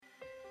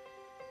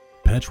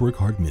Patchwork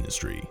Heart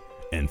Ministry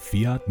and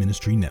Fiat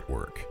Ministry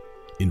Network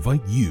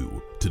invite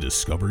you to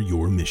discover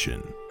your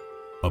mission,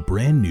 a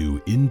brand new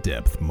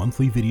in-depth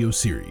monthly video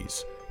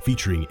series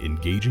featuring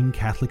engaging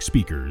Catholic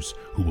speakers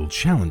who will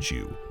challenge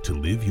you to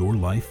live your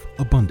life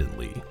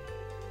abundantly.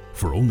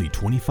 For only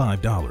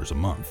 $25 a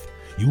month,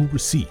 you will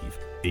receive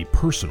a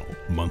personal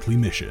monthly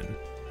mission,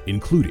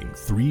 including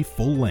 3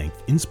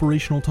 full-length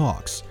inspirational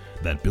talks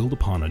that build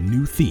upon a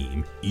new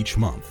theme each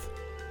month.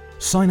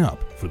 Sign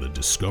up for the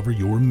Discover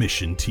Your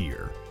Mission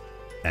tier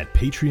at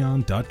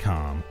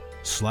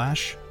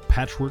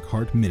patreon.com/Patchwork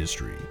Heart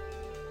Ministry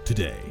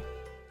today.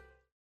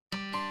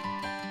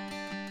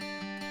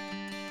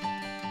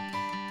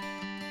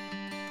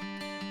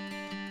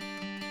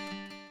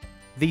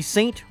 The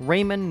St.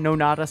 Raymond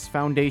Nonatus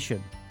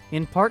Foundation,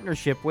 in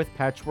partnership with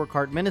Patchwork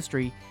Heart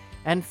Ministry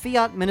and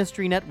Fiat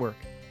Ministry Network,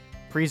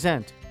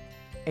 present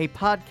a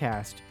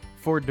podcast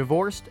for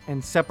divorced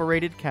and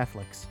separated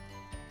Catholics.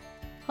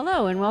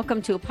 Hello, and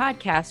welcome to a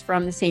podcast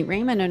from the St.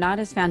 Raymond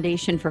Nonatus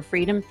Foundation for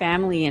Freedom,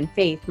 Family, and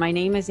Faith. My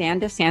name is Ann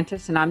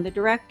DeSantis, and I'm the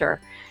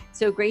director.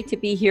 So great to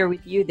be here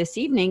with you this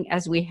evening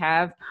as we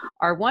have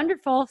our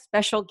wonderful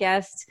special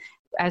guest,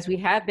 as we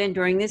have been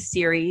during this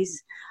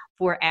series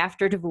for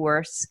After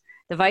Divorce.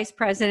 The Vice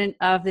President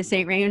of the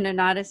St. Raymond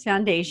Nonatus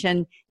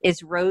Foundation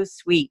is Rose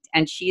Sweet,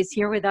 and she is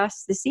here with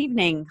us this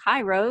evening.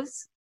 Hi,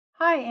 Rose.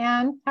 Hi,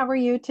 Ann. How are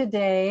you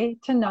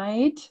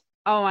tonight?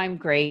 Oh, I'm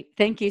great.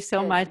 Thank you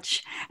so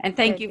much. And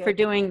thank you for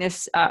doing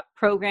this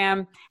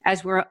program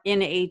as we're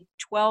in a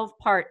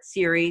 12-part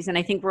series, and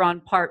I think we're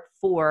on part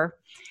 4.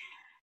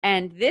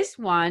 And this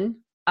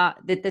one,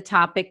 the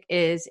topic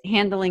is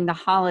handling the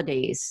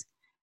holidays.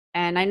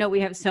 And I know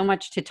we have so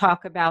much to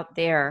talk about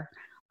there.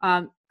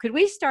 Could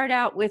we start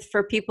out with,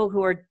 for people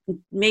who are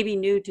maybe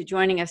new to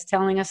joining us,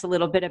 telling us a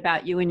little bit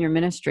about you and your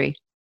ministry?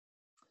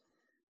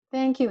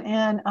 Thank you,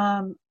 Ann.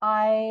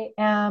 I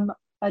am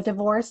a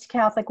divorced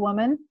Catholic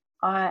woman.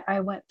 I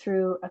went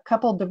through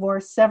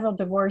several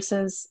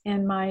divorces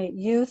in my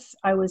youth.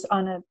 I was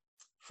on a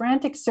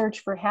frantic search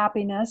for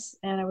happiness,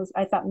 and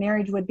I thought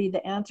marriage would be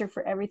the answer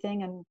for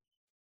everything, and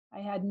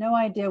I had no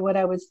idea what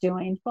I was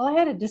doing. Well, I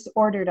had a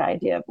disordered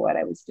idea of what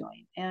I was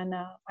doing, and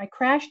I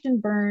crashed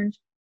and burned,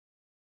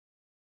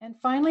 and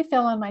finally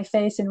fell on my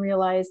face and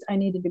realized I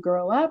needed to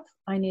grow up,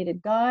 I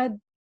needed God,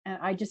 and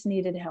I just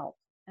needed help.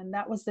 And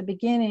that was the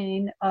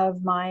beginning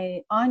of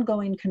my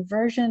ongoing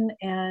conversion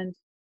and,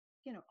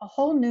 a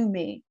whole new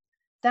me.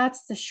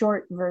 That's the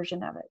short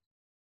version of it.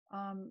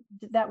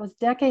 That was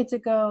decades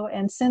ago.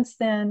 And since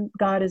then,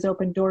 God has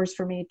opened doors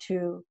for me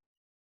to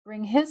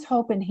bring his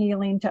hope and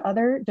healing to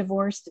other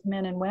divorced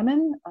men and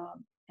women,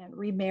 and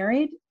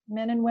remarried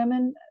men and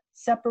women,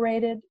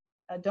 separated,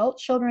 adult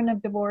children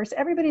of divorce,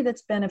 everybody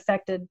that's been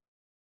affected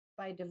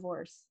by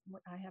divorce.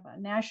 I have a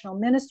national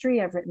ministry.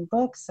 I've written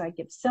books. I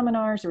give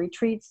seminars,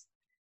 retreats.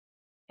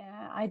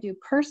 I do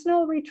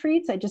personal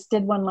retreats. I just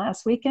did one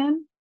last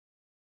weekend.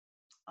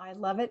 I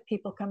love it.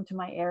 People come to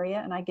my area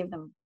and I give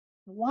them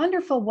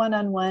wonderful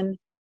one-on-one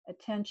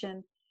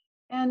attention.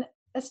 And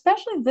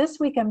especially this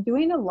week, I'm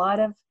doing a lot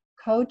of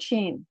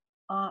coaching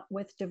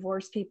with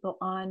divorced people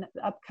on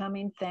the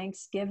upcoming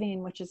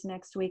Thanksgiving, which is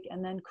next week,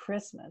 and then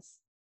Christmas.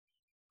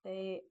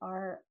 They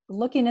are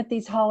looking at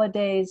these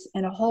holidays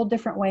in a whole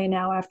different way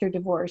now after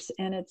divorce.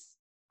 And it's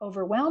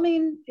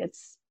overwhelming.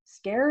 It's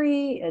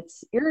scary.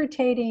 It's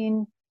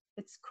irritating.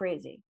 It's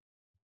crazy.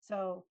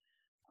 So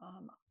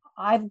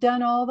I've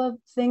done all the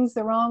things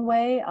the wrong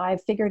way.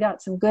 I've figured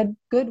out some good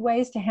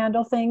ways to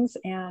handle things.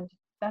 And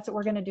that's what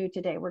we're going to do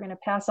today. We're going to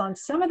pass on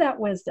some of that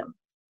wisdom.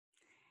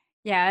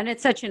 Yeah, and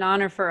it's such an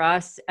honor for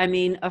us. I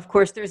mean, of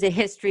course, there's a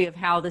history of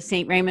how the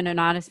St. Raymond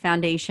Nonatus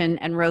Foundation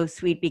and Rose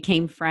Sweet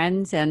became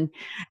friends, and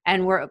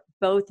we're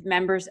both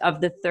members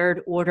of the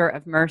Third Order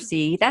of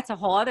Mercy. That's a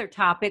whole other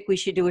topic. We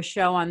should do a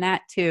show on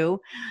that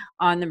too,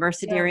 on the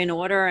Mercedarian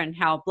Order and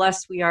how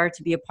blessed we are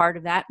to be a part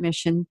of that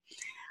mission.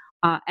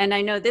 And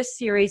I know this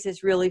series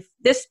is really,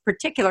 this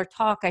particular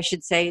talk, I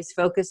should say, is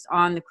focused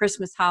on the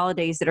Christmas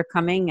holidays that are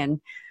coming, and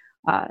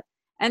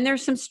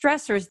there's some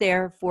stressors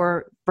there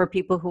for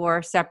people who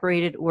are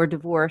separated or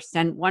divorced,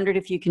 and wondered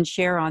if you can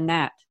share on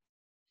that.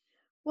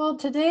 Well,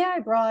 today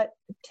I brought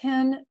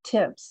 10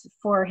 tips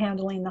for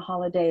handling the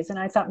holidays, and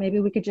I thought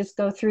maybe we could just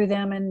go through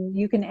them and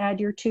you can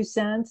add your 2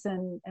 cents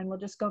and we'll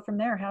just go from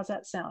there. How's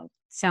that sound?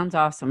 Sounds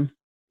awesome.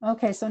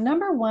 Okay, so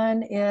number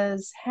 1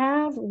 is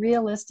have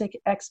realistic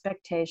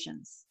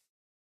expectations.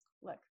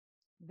 Look,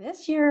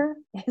 this year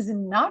is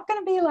not going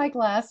to be like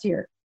last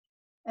year.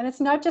 And it's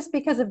not just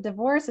because of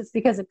divorce, it's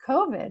because of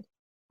COVID.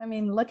 I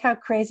mean, look how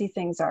crazy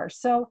things are.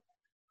 So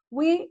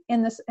we,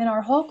 in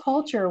our whole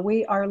culture,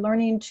 we are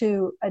learning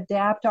to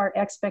adapt our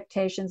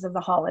expectations of the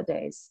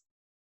holidays.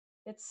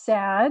 It's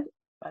sad,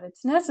 but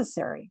it's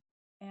necessary.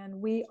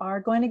 And we are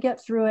going to get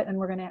through it, and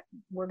we're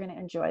going to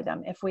enjoy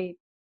them if we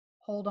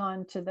hold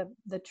on to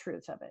the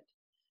truth of it.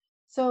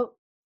 So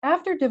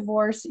after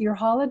divorce, your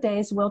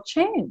holidays will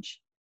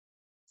change.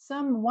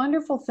 Some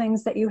wonderful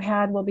things that you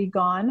had will be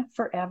gone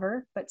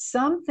forever, but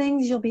some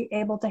things you'll be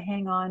able to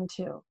hang on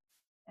to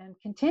and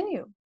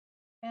continue.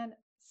 And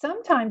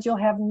sometimes you'll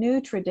have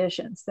new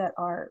traditions that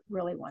are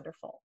really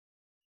wonderful.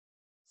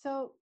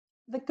 So,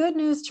 the good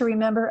news to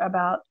remember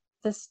about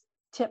this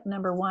tip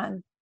number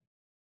one,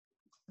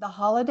 the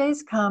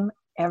holidays come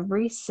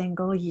every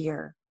single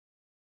year.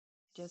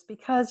 Just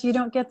because you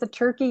don't get the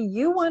turkey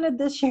you wanted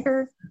this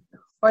year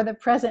or the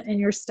present in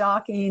your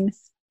stocking,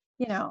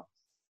 you know,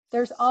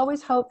 there's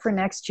always hope for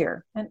next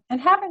year. And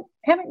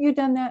haven't you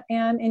done that,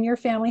 Anne, in your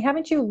family?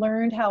 Haven't you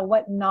learned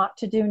what not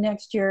to do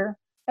next year?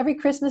 Every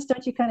Christmas,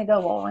 don't you kind of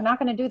go, well, we're not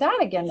going to do that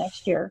again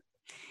next year?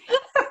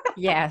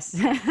 Yes.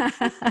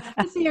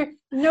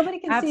 Nobody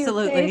can see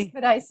your face,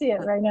 but I see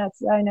it right now.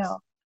 I know.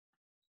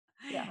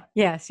 Yeah.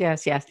 Yes.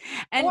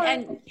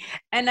 And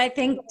I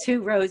think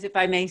too, Rose, if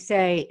I may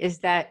say, is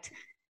that,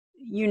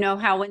 you know,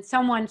 how when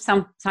someone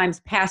sometimes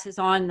passes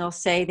on, they'll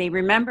say they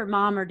remember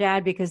mom or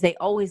dad because they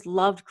always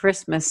loved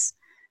Christmas.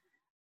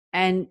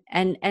 And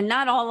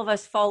not all of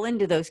us fall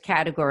into those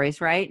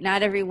categories, right?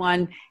 Not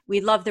everyone, we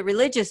love the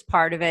religious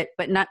part of it,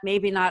 but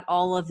maybe not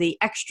all of the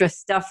extra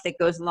stuff that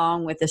goes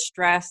along with the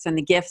stress and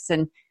the gifts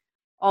and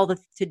all the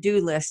to-do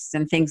lists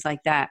and things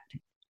like that.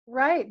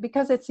 Right,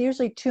 because it's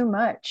usually too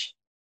much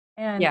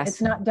and Yes.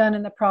 It's not done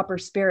in the proper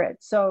spirit.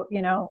 So,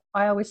 you know,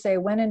 I always say,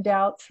 when in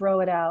doubt,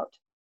 throw it out.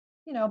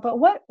 You know, but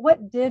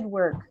what did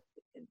work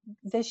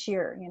this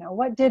year? You know,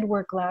 what did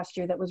work last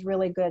year that was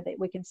really good that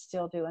we can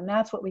still do? And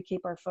that's what we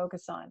keep our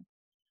focus on.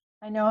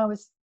 I know I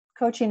was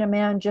coaching a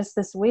man just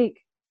this week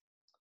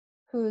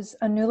who's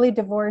a newly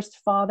divorced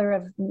father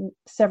of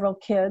several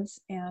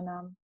kids. And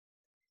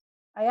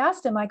I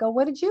asked him, I go,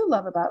 what did you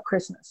love about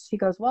Christmas? He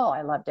goes, well,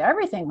 I loved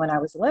everything when I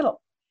was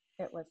little.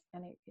 It was, you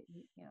know,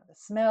 the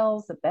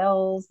smells, the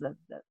bells,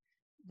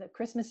 the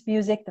Christmas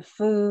music, the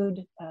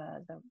food,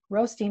 the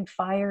roasting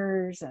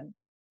fires and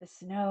the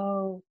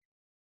snow.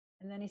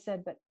 And then he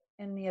said, but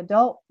in the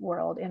adult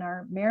world, in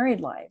our married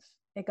life,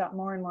 it got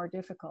more and more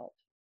difficult.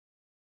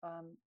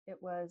 It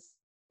was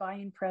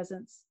buying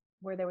presents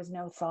where there was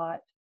no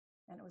thought,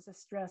 and it was the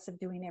stress of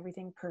doing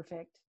everything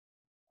perfect,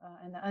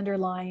 and the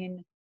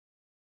underlying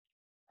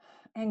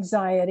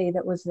anxiety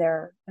that was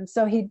there. And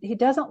so he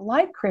doesn't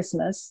like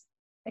Christmas,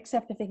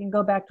 except if he can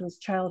go back to his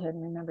childhood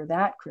and remember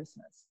that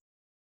Christmas.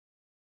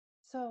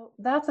 So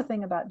that's the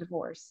thing about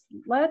divorce.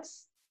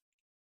 Let's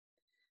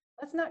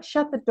not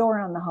shut the door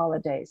on the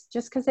holidays.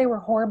 Just because they were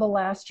horrible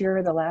last year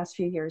or the last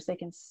few years, they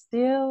can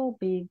still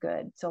be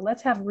good. So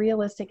let's have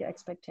realistic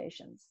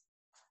expectations.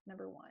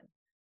 Number one.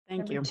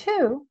 Thank you. Number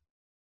two,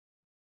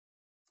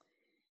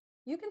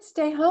 you can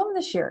stay home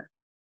this year.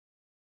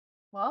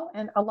 Well,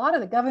 and a lot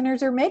of the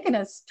governors are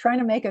trying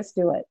to make us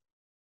do it.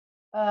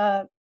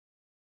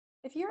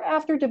 If you're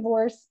after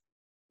divorce,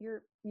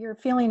 you're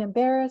feeling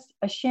embarrassed,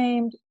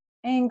 ashamed,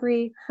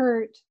 angry,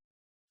 hurt,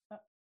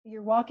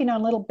 you're walking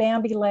on little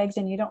Bambi legs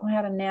and you don't know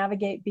how to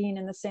navigate being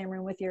in the same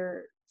room with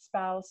your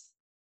spouse,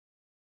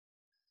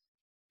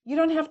 you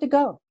don't have to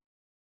go.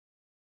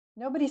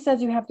 Nobody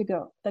says you have to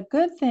go. The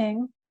good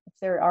thing, if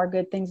there are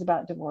good things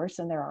about divorce,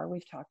 and there are,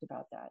 we've talked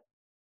about that,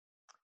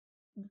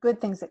 good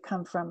things that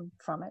come from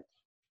it,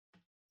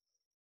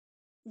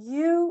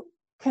 you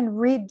can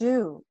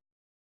redo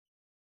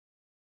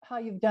how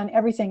you've done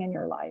everything in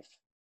your life.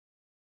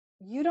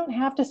 You don't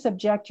have to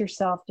subject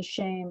yourself to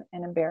shame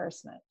and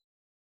embarrassment.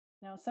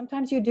 Now,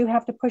 sometimes you do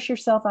have to push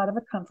yourself out of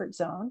a comfort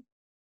zone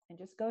and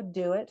just go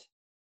do it.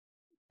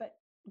 But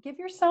give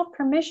yourself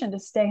permission to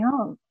stay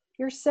home.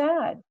 You're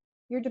sad.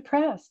 You're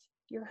depressed.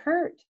 You're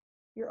hurt.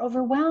 You're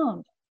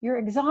overwhelmed. You're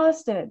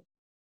exhausted.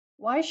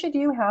 Why should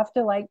you have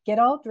to get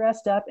all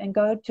dressed up and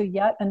go to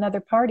yet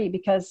another party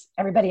because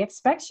everybody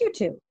expects you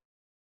to,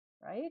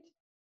 right?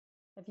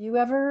 Have you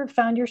ever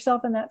found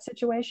yourself in that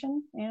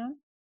situation, Anne?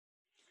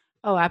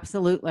 Oh,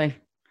 absolutely.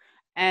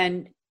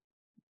 And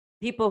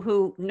people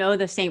who know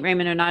the St.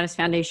 Raymond Nonnatus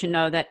Foundation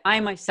know that I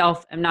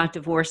myself am not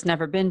divorced,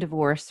 never been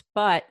divorced,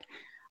 but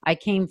I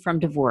came from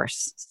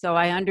divorce. So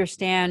I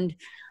understand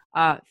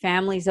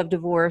families of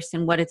divorce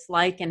and what it's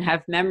like, and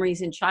have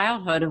memories in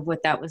childhood of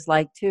what that was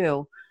like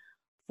too,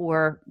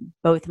 for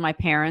both my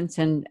parents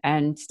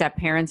and step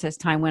parents as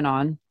time went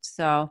on.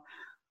 So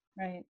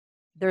right,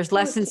 there's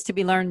lessons to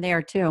be learned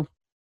there too.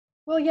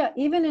 Well, yeah,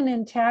 even in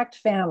intact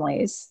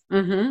families,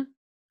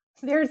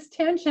 there's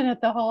tension at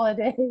the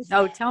holidays.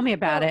 Oh, tell me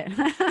about it.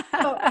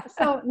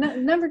 So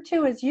number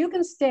two is you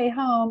can stay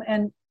home,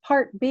 and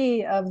part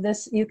B of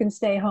this, you can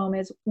stay home,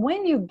 is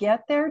when you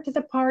get there to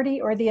the party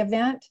or the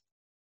event,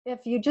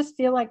 if you just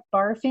feel like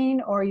barfing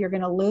or you're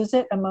going to lose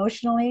it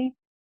emotionally,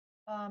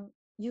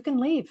 you can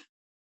leave.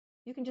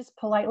 You can just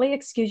politely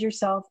excuse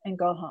yourself and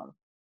go home.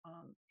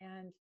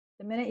 And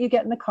the minute you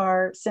get in the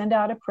car, send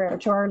out a prayer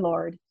to our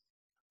Lord.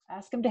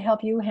 Ask him to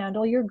help you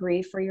handle your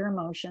grief or your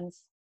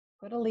emotions.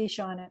 Put a leash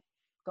on it.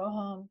 Go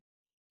home.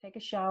 Take a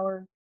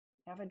shower.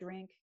 Have a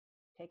drink.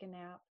 Take a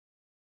nap.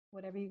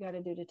 Whatever you got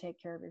to do to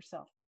take care of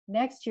yourself.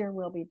 Next year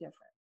will be different.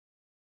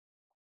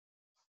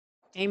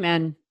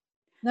 Amen.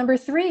 Number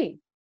three,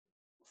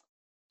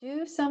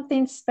 do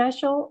something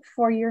special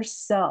for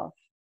yourself.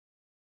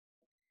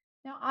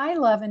 Now, I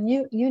love, and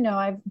you know,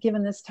 I've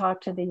given this talk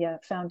to the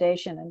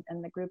foundation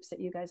and the groups that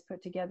you guys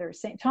put together.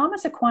 St.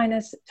 Thomas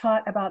Aquinas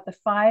taught about the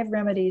 5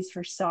 remedies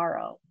for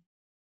sorrow.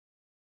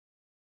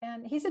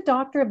 And he's a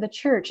doctor of the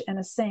church and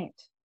a saint.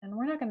 And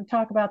we're not going to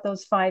talk about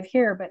those 5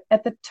 here, but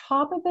at the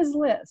top of his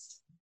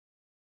list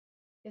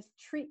is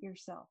treat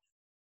yourself.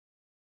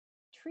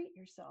 Treat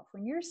yourself.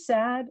 When you're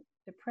sad,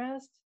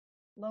 depressed,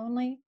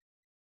 lonely,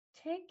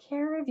 take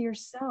care of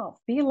yourself.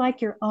 Be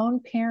like your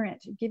own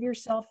parent. Give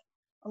yourself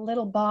a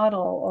little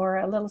bottle or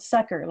a little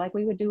sucker like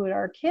we would do with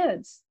our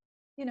kids.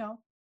 You know,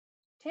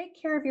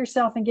 take care of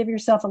yourself and give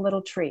yourself a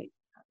little treat.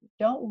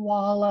 Don't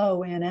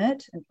wallow in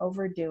it and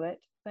overdo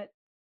it. But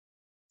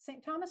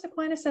St. Thomas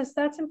Aquinas says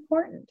that's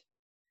important.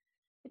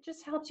 It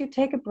just helps you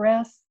take a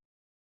breath,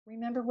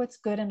 remember what's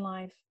good in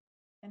life,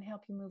 and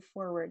help you move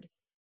forward.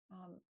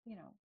 You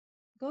know,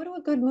 go to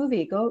a good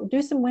movie, go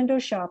do some window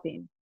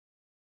shopping.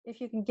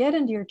 If you can get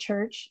into your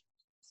church,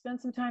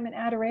 spend some time in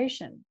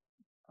adoration.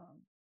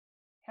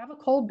 Have a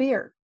cold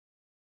beer,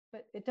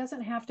 but it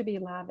doesn't have to be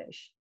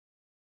lavish.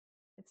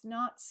 It's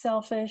not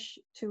selfish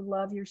to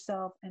love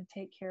yourself and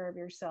take care of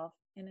yourself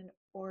in an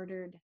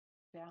ordered,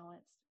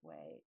 balanced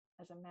way.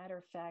 As a matter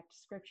of fact,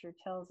 scripture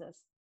tells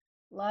us,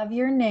 love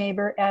your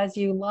neighbor as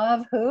you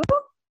love who?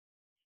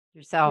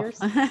 Yourself.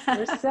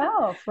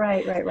 Yourself.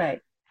 Right.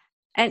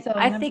 And so,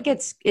 I think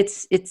it's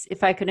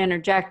if I could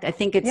interject, I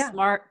think it's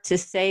smart to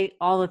say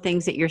all the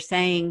things that you're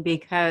saying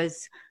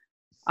because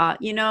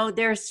you know,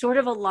 there's sort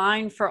of a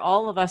line for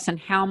all of us on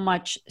how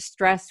much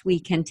stress we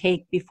can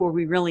take before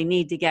we really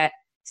need to get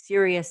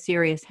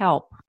serious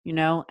help, you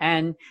know?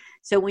 And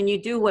so when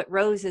you do what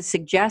Rose is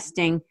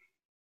suggesting,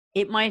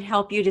 it might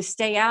help you to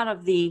stay out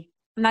of I'm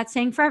not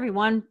saying for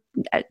everyone,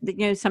 you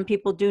know, some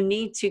people do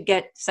need to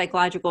get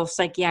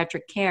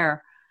psychiatric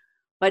care,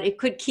 but it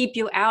could keep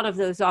you out of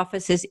those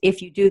offices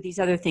if you do these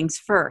other things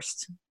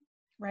first.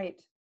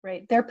 Right.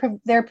 They're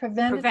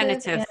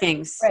preventative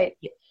things. Right.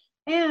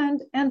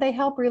 And they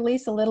help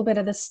release a little bit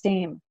of the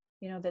steam,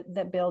 you know,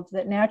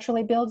 that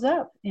naturally builds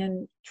up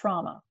in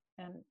trauma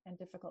and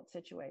difficult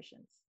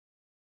situations.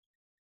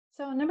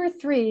 So number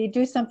 3,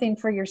 do something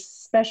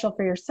special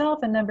for yourself.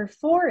 And number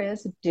 4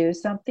 is do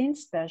something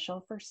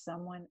special for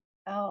someone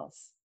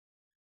else.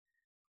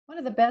 One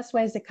of the best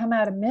ways to come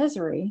out of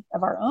misery,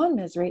 of our own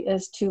misery,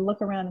 is to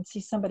look around and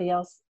see somebody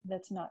else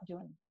that's not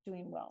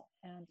doing well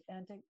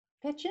and to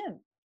pitch in,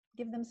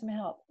 give them some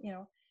help, you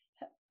know.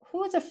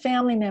 Who is a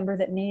family member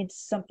that needs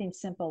something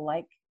simple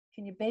like,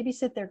 can you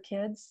babysit their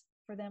kids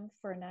for them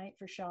for a night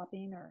for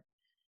shopping, or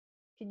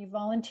can you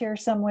volunteer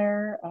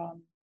somewhere?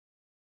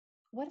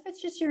 What if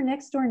it's just your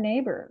next door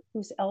neighbor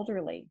who's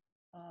elderly,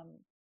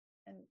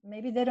 and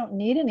maybe they don't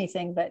need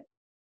anything but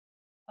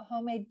a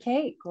homemade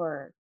cake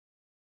or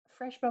a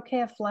fresh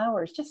bouquet of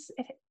flowers? Just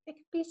it could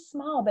be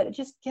small, but it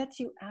just gets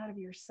you out of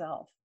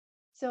yourself.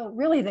 So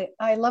really,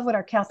 I love what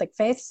our Catholic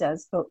faith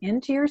says: go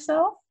into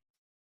yourself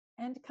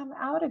and come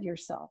out of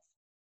yourself.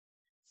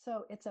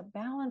 So it's a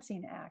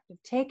balancing act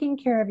of taking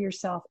care of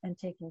yourself and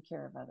taking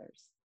care of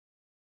others.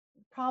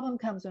 The problem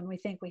comes when we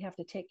think we have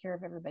to take care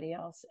of everybody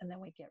else, and then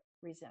we get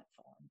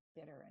resentful and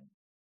bitter and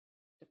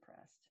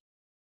depressed.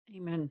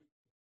 Amen.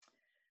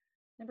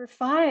 Number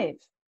 5,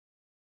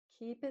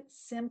 keep it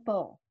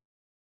simple.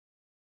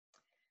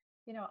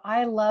 You know,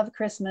 I love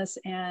Christmas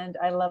and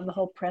I love the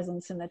whole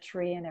presents and the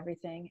tree and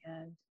everything.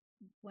 And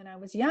when I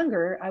was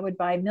younger, I would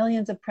buy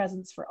millions of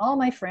presents for all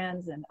my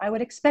friends, and I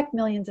would expect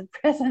millions of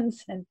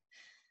presents and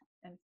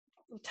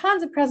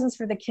tons of presents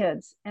for the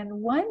kids. And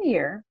one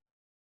year,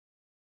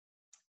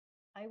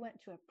 I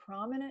went to a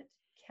prominent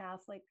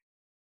Catholic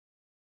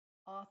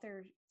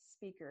author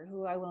speaker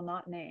who I will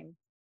not name.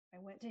 I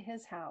went to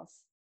his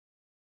house,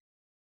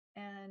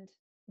 and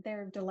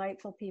they're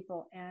delightful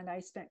people, and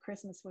I spent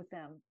Christmas with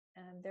them,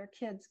 and their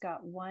kids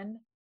got one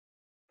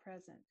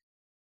present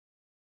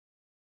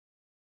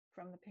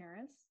from the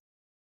parents,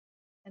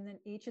 and then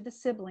each of the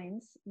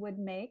siblings would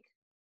make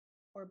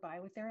or buy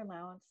with their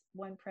allowance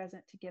one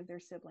present to give their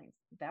siblings.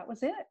 That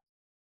was it.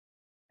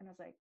 And I was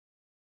like,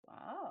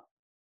 wow.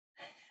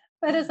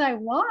 But as I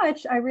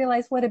watched, I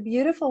realized what a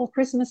beautiful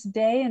Christmas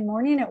day and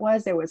morning it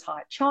was. There was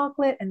hot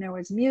chocolate and there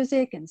was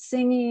music and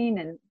singing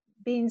and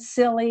being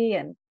silly,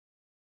 and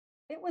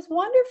it was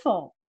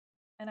wonderful.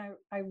 And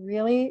I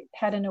really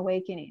had an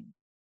awakening.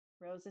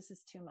 Rose, this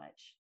is too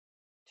much.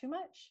 Too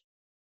much.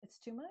 It's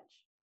too much.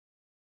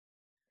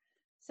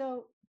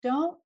 So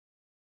don't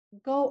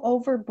go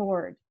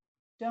overboard.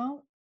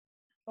 Don't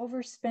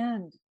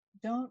overspend.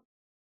 Don't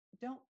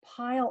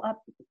pile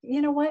up.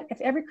 You know what?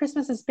 If every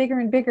Christmas is bigger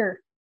and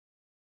bigger,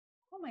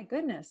 oh my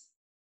goodness,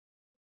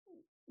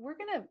 we're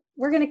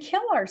gonna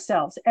kill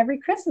ourselves every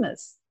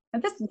Christmas.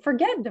 And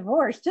forget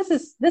divorce. This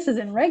is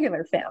in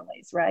regular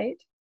families, right?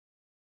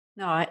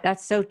 No,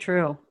 that's so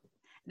true.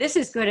 This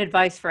is good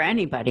advice for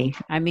anybody.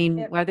 I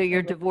mean, whether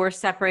you're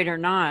divorced, separate, or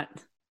not.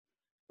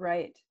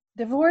 Right.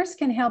 Divorce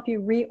can help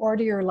you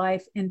reorder your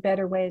life in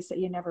better ways that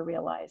you never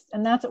realized.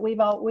 And that's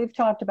what we've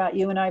talked about,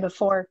 you and I,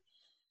 before.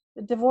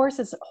 The divorce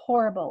is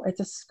horrible. It's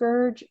a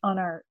scourge on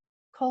our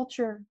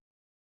culture.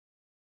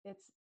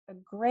 It's a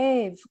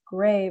grave,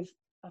 grave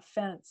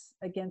offense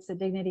against the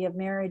dignity of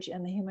marriage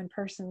and the human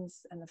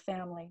persons and the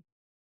family.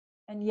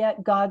 And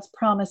yet God's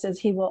promise is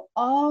he will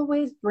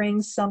always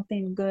bring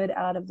something good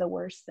out of the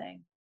worst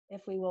thing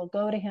if we will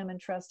go to him and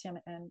trust him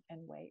and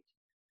wait.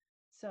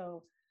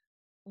 So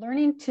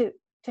learning to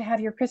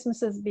have your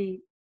Christmases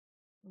be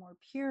more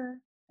pure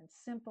and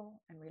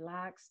simple and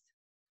relaxed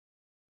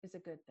is a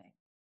good thing.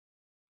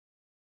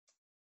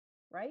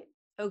 Right?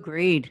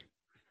 Agreed.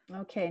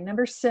 Okay,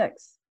 number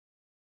 6.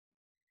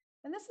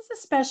 And this is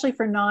especially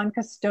for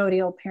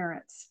non-custodial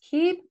parents.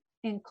 Keep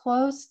in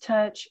close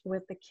touch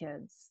with the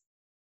kids.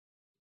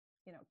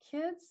 You know,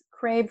 kids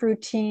crave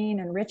routine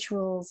and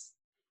rituals,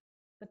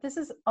 but this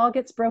is all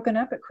gets broken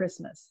up at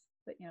Christmas.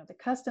 But you know, the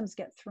customs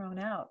get thrown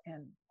out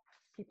and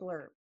people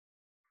are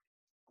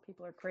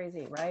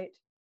crazy, right?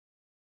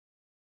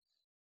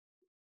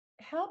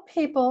 Help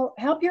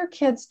your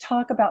kids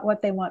talk about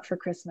what they want for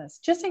Christmas.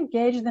 Just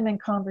engage them in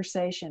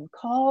conversation.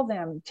 Call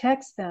them,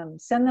 text them,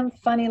 send them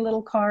funny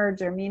little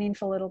cards or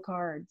meaningful little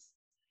cards.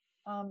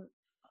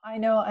 I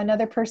know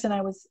another person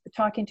I was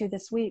talking to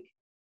this week.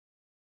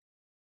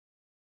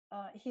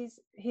 He's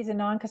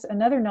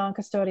another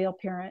non-custodial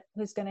parent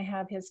who's going to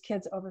have his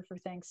kids over for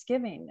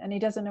Thanksgiving, and he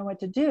doesn't know what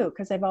to do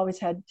because they've always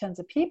had tons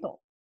of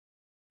people.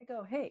 I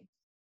go, hey,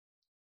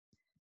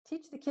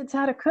 teach the kids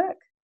how to cook.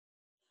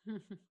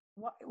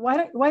 Why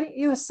don't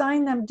you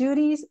assign them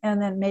duties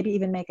and then maybe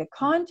even make a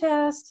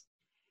contest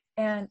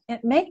and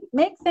make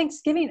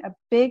Thanksgiving a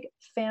big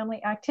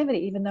family activity,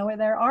 even though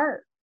there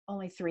are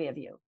only 3 of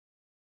you.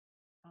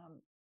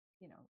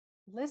 You know,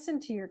 listen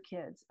to your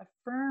kids,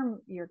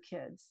 affirm your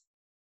kids,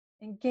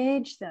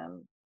 engage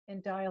them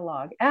in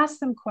dialogue, ask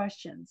them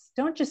questions.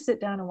 Don't just sit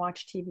down and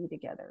watch TV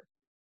together.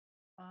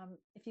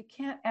 If you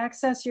can't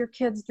access your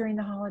kids during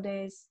the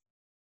holidays,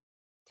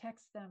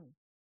 text them.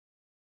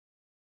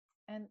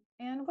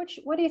 And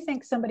what do you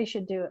think somebody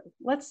should do?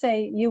 Let's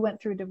say you went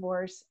through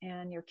divorce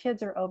and your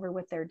kids are over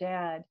with their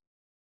dad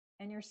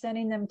and you're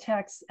sending them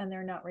texts and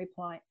they're not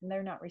replying, and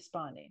they're not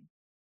responding.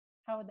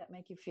 How would that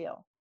make you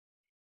feel?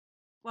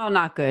 Well,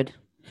 not good.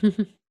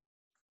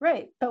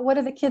 Right. But what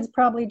are the kids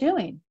probably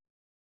doing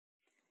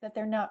that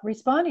they're not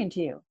responding to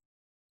you?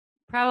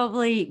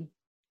 Probably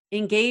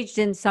engaged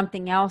in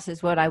something else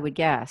is what I would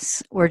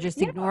guess, or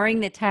just ignoring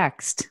the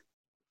text.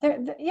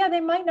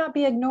 They might not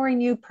be ignoring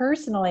you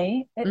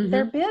personally.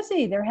 They're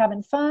busy. They're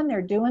having fun.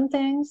 They're doing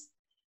things.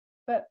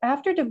 But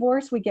after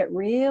divorce, we get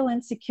real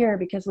insecure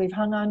because we've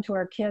hung on to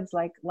our kids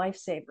like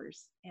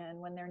lifesavers. And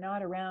when they're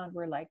not around,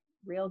 we're like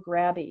real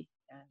grabby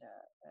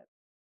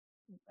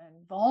and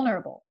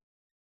vulnerable.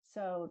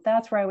 So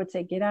that's where I would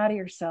say, get out of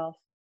yourself.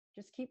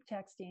 Just keep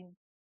texting.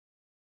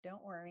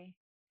 Don't worry.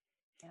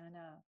 And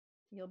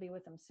you'll be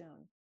with them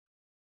soon.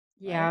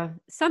 Yeah,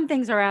 some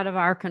things are out of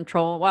our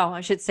control. Well, I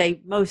should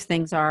say most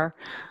things are.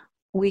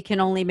 We can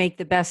only make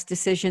the best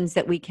decisions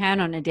that we can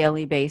on a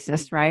daily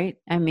basis, right?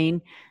 I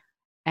mean,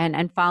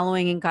 and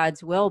following in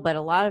God's will, but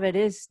a lot of it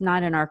is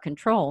not in our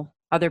control.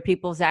 Other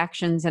people's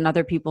actions and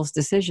other people's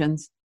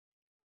decisions.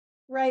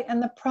 Right,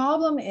 and the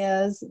problem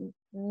is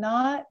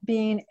not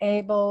being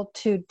able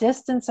to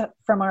distance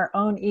from our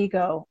own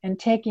ego and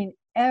taking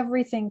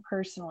everything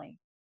personally.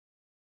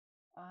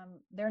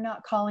 They're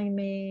not calling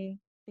me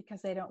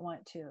because they don't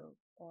want to,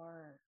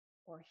 or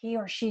he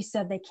or she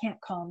said they can't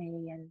call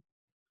me,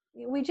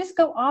 and we just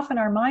go off in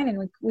our mind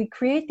and we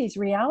create these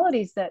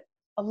realities that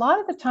a lot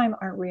of the time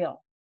aren't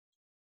real.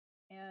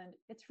 And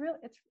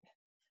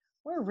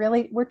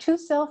we're too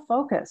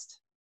self-focused,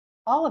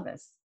 all of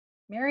us,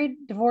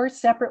 married, divorced,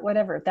 separate,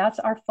 whatever. That's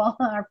our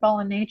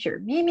fallen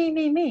nature.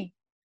 Me.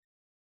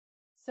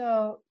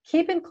 So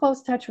keep in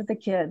close touch with the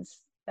kids.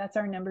 That's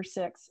our number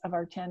 6 of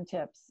our 10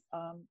 tips.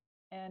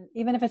 And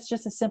even if it's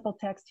just a simple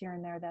text here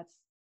and there, that's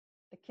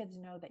the kids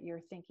know that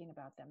you're thinking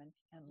about them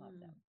and love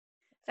them.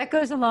 That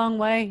goes a long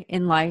way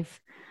in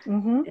life.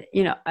 You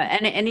know,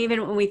 and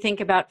even when we think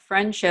about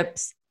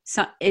friendships,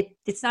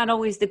 it's not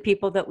always the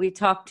people that we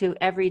talk to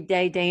every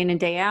day, day in and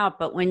day out.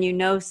 But when you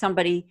know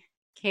somebody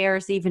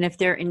cares, even if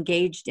they're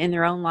engaged in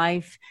their own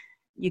life,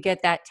 you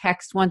get that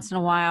text once in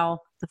a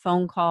while, the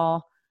phone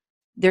call.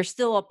 They're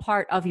still a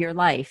part of your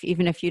life,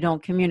 even if you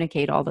don't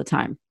communicate all the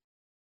time.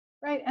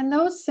 Right. And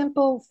those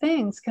simple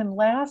things can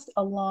last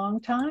a long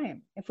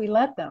time if we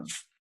let them,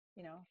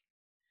 you know.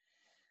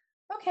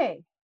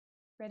 Okay.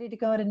 Ready to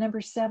go to number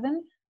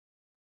 7?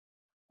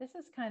 This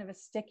is kind of a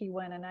sticky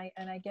one, and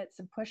I get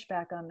some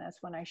pushback on this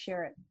when I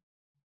share it.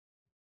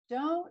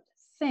 Don't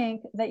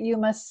think that you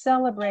must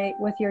celebrate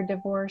with your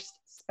divorced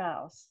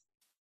spouse.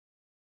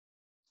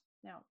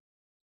 Now,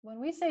 when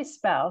we say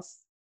spouse,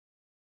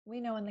 we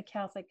know in the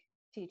Catholic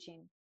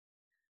teaching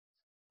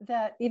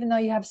that even though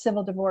you have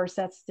civil divorce,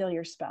 that's still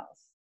your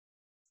spouse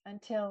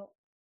until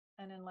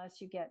and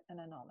unless you get an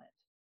annulment.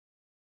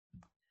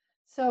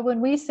 So when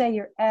we say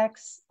your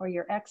ex or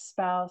your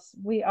ex-spouse,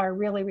 we are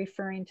really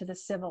referring to the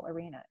civil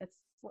arena.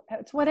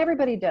 It's what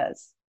everybody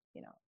does,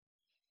 you know.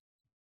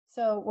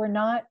 So we're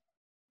not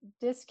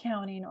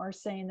discounting or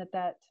saying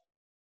that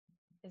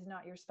is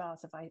not your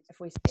spouse if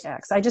we say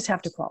ex. I just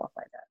have to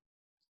qualify that.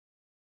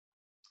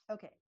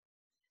 Okay.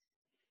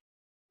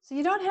 So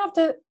you don't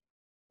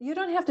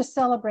have to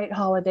celebrate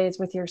holidays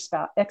with your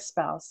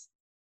ex-spouse,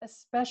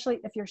 especially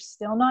if you're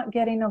still not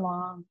getting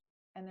along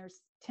and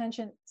there's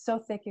tension so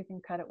thick you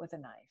can cut it with a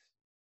knife.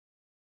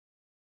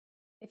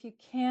 If you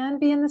can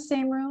be in the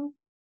same room,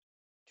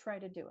 try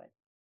to do it.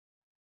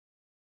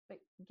 But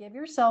give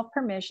yourself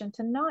permission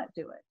to not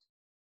do it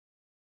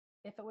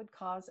if it would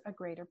cause a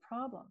greater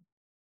problem.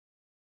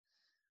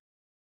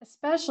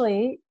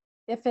 Especially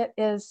if it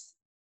is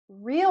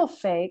real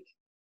fake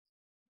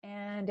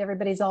and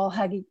everybody's all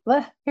huggy.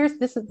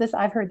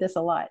 I've heard this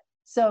a lot.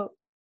 So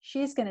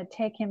she's going to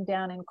take him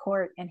down in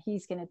court and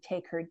he's going to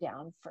take her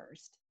down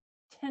first.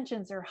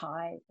 Tensions are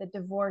high. The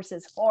divorce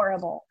is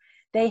horrible.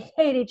 They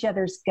hate each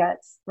other's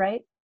guts,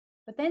 right?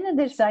 But then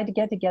they decide to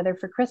get together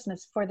for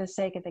Christmas for the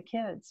sake of the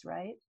kids,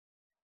 right?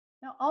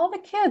 Now, all the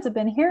kids have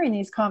been hearing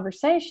these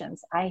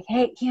conversations. I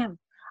hate him.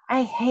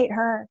 I hate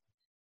her.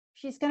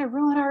 She's going to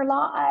ruin our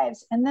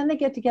lives. And then they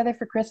get together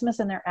for Christmas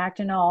and they're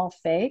acting all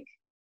fake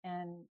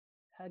and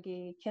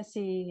huggy,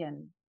 kissy.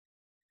 And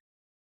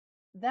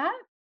that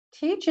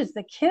teaches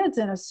the kids,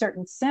 in a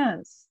certain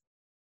sense,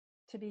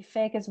 to be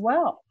fake as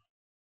well.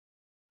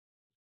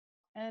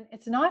 And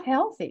it's not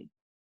healthy.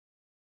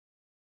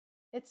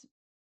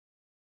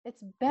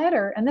 It's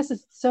better, and this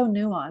is so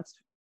nuanced,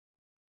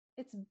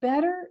 it's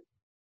better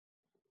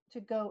to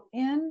go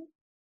in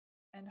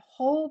and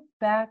hold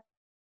back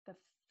the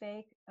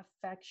fake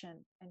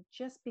affection and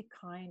just be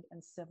kind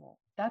and civil.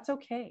 That's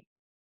okay.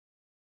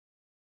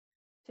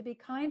 To be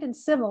kind and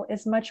civil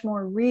is much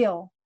more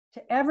real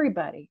to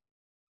everybody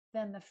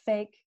than the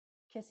fake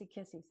kissy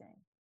thing.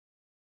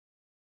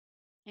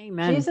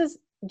 Amen.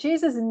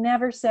 Jesus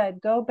never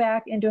said, go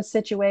back into a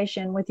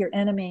situation with your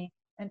enemy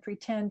and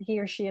pretend he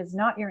or she is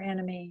not your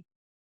enemy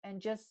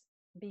and just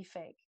be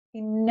fake.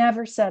 He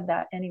never said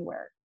that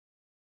anywhere.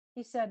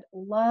 He said,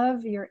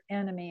 love your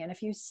enemy. And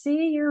if you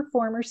see your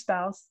former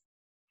spouse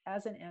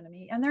as an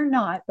enemy, and they're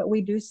not, but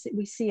we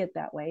see it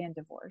that way in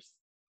divorce,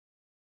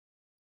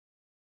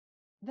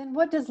 then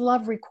what does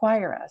love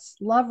require us?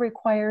 Love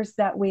requires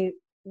that we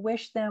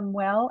wish them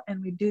well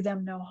and we do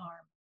them no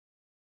harm.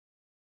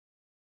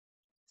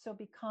 So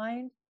be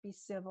kind, be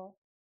civil,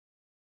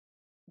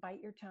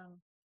 bite your tongue,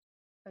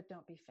 but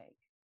don't be fake.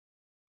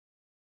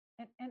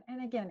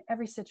 And again,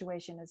 every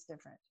situation is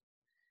different.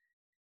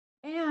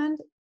 And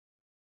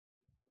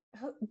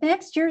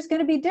next year is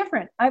going to be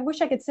different. I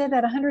wish I could say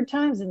that 100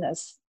 times in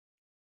this.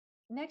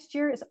 Next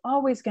year is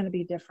always going to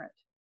be different.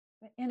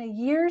 In a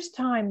year's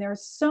time,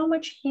 there's so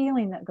much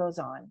healing that goes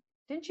on.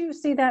 Didn't you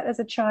see that as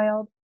a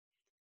child,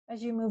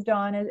 as you moved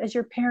on, as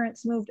your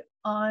parents moved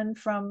on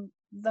from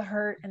the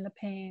hurt and the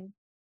pain?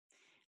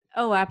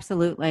 Oh,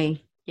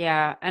 absolutely.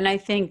 Yeah. And I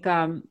think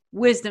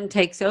wisdom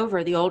takes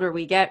over the older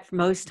we get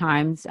most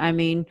times. I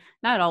mean,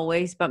 not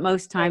always, but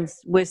most times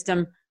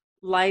wisdom,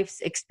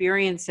 life's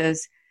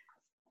experiences.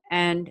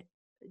 And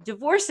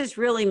divorce is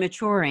really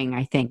maturing,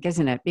 I think,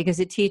 isn't it? Because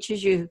it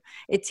teaches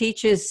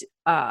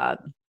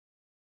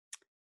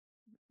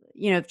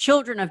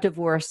children of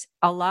divorce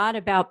a lot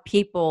about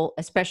people,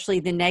 especially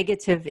the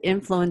negative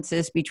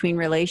influences between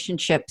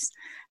relationships.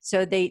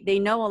 So they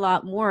know a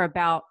lot more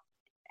about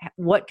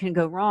what can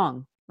go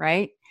wrong,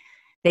 right?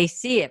 They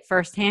see it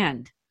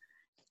firsthand.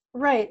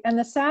 Right. And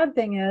the sad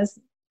thing is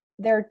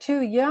they're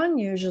too young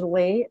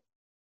usually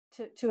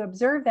to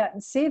observe that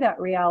and see that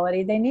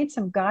reality. They need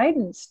some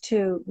guidance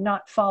to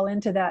not fall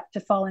into that, to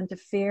fall into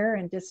fear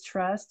and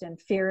distrust and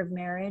fear of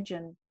marriage.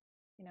 And,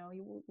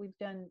 we've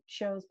done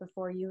shows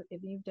before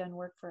if you've done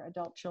work for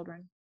adult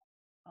children.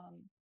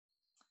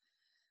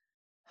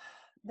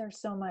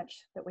 There's so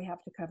much that we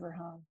have to cover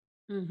home.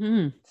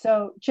 Mm-hmm.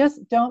 So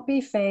just don't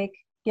be fake.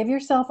 Give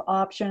yourself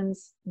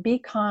options. Be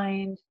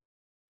kind.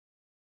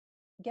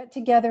 Get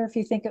together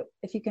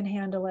if you can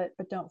handle it,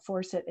 but don't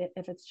force it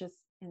if it's just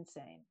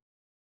insane.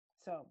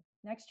 So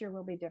next year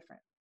will be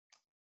different.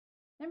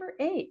 Number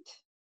 8.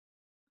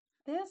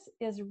 This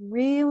is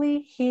really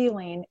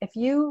healing if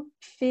you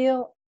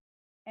feel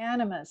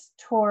animus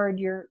toward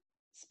your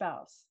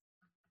spouse.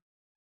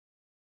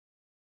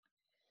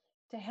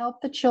 To help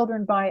the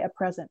children buy a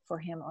present for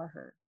him or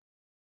her.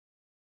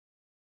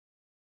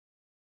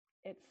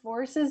 It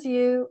forces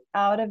you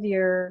out of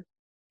your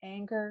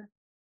anger,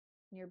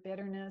 your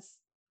bitterness,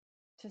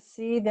 to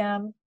see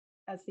them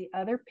as the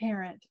other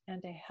parent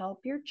and to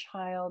help your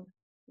child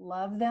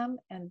love them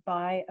and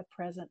buy a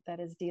present that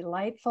is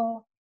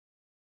delightful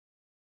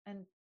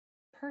and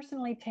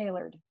personally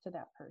tailored to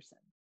that person.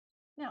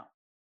 Now,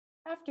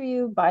 after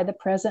you buy the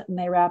present and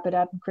they wrap it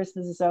up and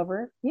Christmas is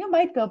over, you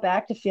might go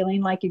back to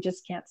feeling like you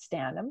just can't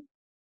stand them.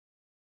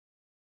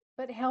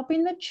 But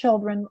helping the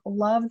children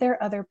love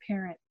their other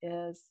parent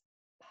is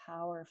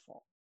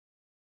powerful.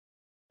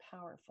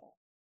 Powerful.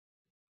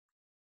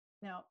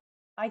 Now,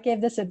 I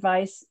gave this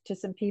advice to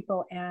some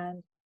people,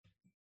 and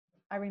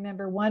I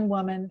remember one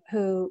woman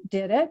who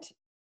did it,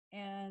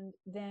 and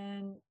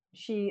then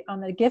she, on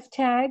the gift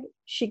tag,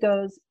 she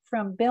goes,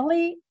 from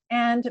Billy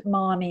and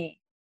Mommy.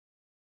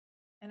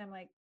 And I'm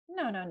like,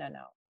 no.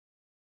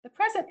 The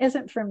present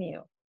isn't from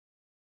you.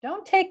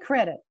 Don't take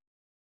credit.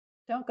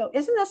 Don't go,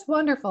 isn't this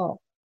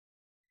wonderful?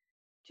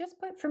 Just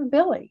put from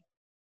Billy,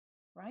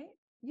 right?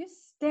 You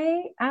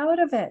stay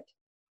out of it.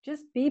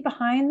 Just be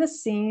behind the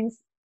scenes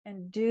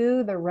and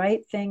do the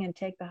right thing and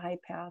take the high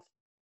path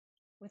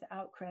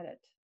without credit.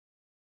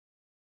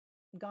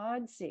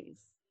 God sees.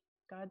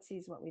 God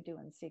sees what we do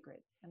in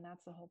secret. And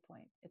that's the whole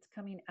point. It's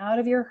coming out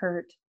of your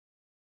hurt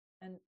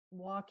and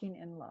walking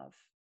in love.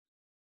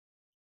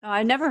 Oh,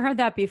 I never heard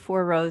that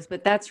before, Rose,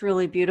 but that's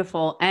really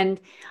beautiful.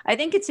 And I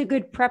think it's a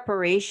good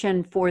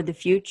preparation for the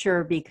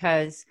future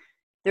because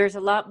there's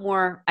a lot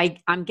more,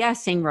 I'm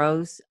guessing,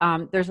 Rose,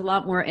 there's a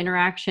lot more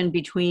interaction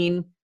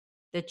between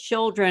the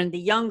children, the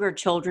younger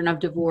children of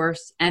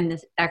divorce and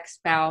the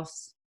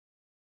ex-spouse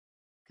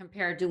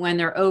compared to when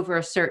they're over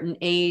a certain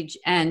age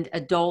and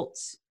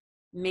adults.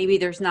 Maybe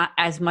there's not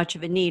as much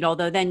of a need,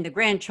 although then the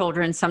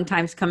grandchildren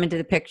sometimes come into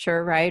the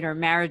picture, right? Or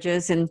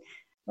marriages and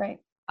right.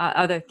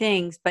 Other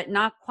things, but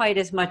not quite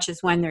as much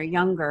as when they're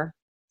younger.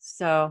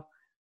 So.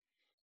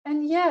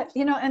 And yet,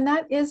 and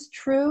that is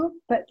true.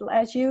 But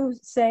as you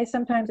say,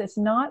 sometimes it's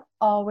not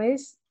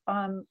always.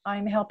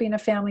 I'm helping a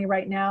family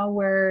right now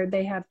where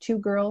they have two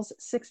girls,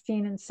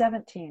 16 and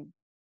 17.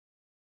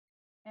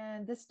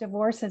 And this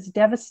divorce has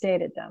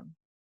devastated them.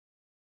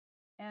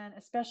 And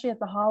especially at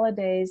the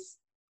holidays,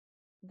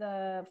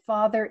 the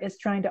father is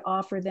trying to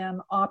offer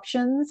them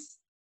options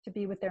to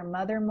be with their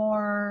mother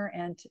more,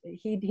 and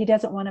he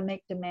doesn't want to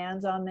make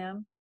demands on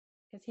them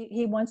because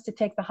he wants to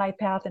take the high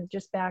path and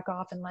just back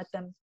off and let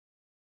them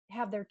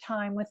have their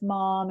time with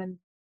mom and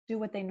do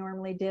what they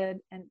normally did.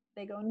 And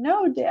they go,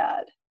 no,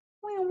 Dad,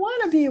 we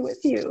want to be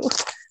with you.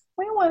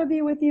 We want to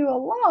be with you a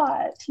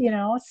lot,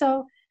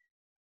 So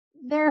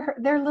their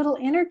little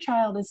inner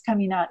child is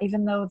coming out,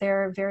 even though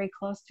they're very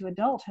close to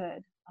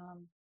adulthood.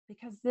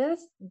 Because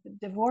this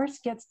divorce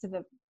gets to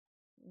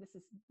this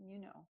is,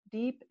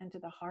 deep into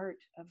the heart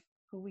of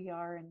who we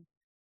are and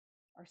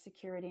our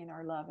security and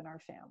our love and our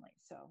family.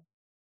 So.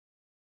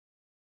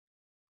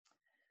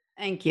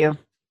 Thank you.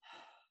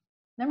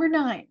 Number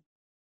 9,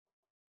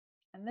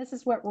 and this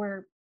is what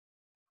we're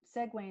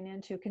segueing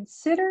into,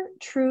 consider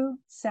true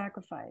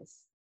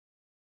sacrifice.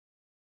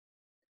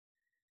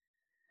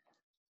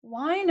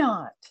 Why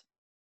not,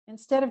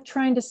 instead of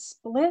trying to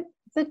split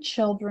the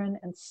children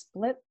and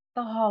split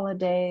the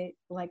holiday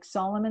like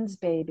Solomon's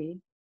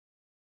baby,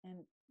 and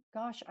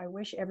gosh, I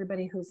wish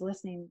everybody who's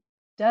listening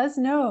does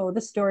know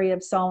the story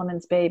of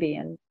Solomon's baby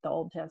in the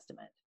Old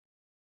Testament.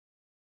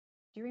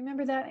 Do you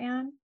remember that,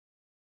 Anne?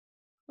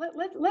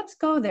 Let's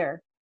go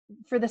there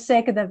for the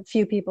sake of the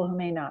few people who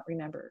may not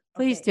remember.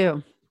 Please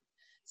do.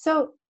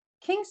 So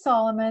King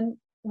Solomon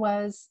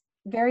was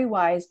very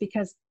wise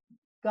because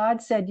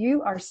God said,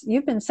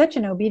 you've been such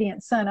an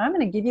obedient son. I'm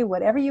going to give you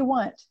whatever you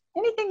want.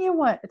 Anything you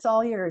want, it's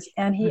all yours.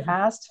 And he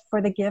asked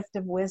for the gift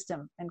of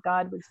wisdom, and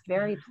God was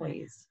very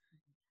pleased.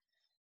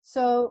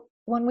 So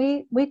when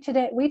we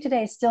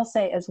today still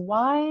say, as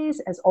wise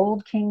as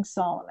old King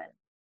Solomon,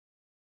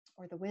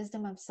 or the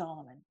wisdom of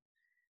Solomon.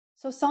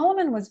 So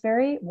Solomon was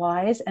very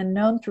wise and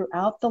known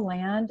throughout the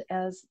land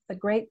as the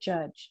great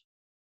judge.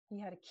 He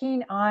had a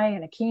keen eye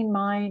and a keen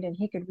mind, and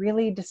he could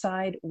really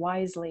decide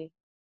wisely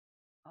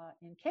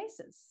in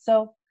cases.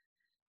 So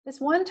this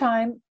one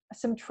time,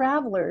 some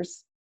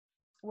travelers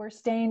were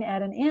staying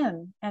at an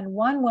inn, and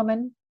one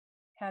woman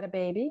had a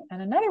baby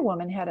and another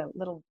woman had a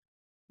little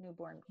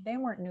newborn. They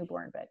weren't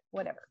newborn, but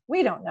whatever.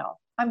 We don't know.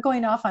 I'm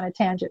going off on a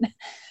tangent.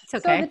 It's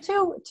okay.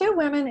 So the two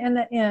women in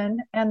the inn,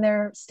 and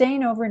they're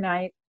staying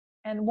overnight,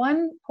 and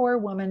one poor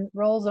woman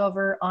rolls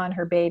over on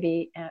her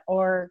baby,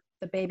 or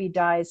the baby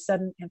dies,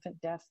 sudden infant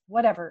death,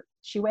 whatever.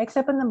 She wakes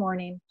up in the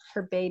morning,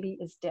 her baby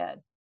is dead.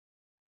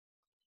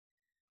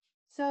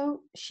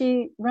 So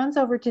she runs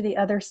over to the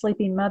other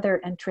sleeping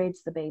mother and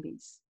trades the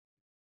babies,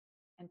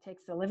 and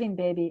takes the living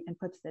baby and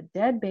puts the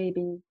dead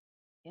baby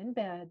in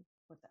bed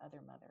with the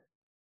other mother.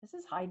 This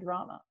is high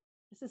drama.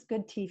 This is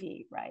good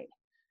TV, right?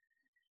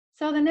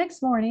 So the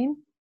next morning,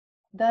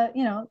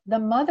 the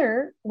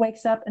mother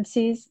wakes up and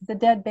sees the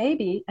dead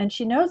baby, and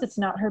she knows it's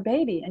not her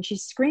baby, and she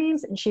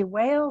screams and she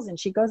wails and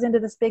she goes into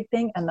this big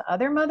thing, and the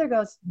other mother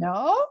goes,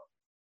 no,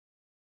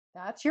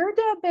 that's your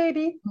dead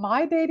baby.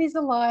 My baby's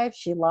alive.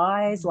 She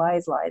lies,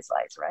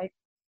 right?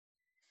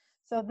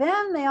 So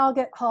then they all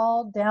get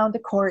called down to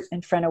court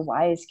in front of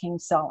wise King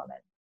Solomon.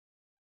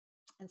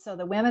 And so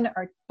the women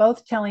are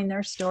both telling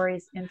their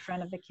stories in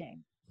front of the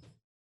king.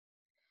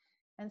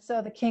 And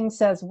so the king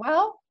says,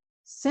 well,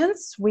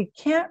 since we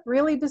can't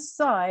really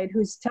decide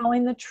who's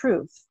telling the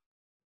truth,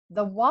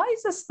 the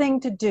wisest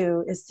thing to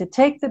do is to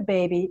take the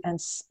baby and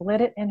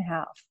split it in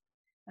half.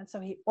 And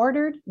so he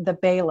ordered the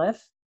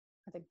bailiff,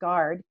 the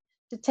guard,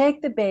 to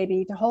take the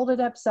baby, to hold it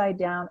upside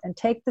down, and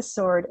take the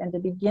sword and to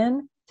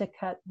begin to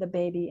cut the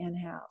baby in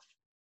half.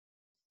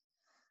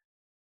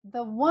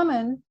 The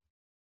woman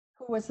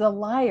who was the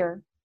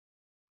liar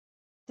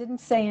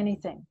didn't say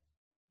anything.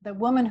 The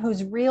woman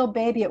whose real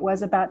baby it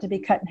was about to be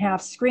cut in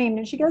half screamed,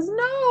 and she goes,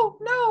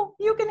 no,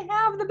 you can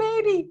have the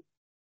baby.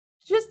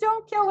 Just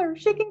don't kill her.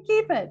 She can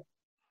keep it.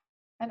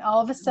 And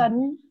all of a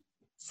sudden,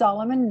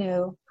 Solomon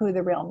knew who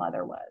the real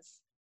mother was.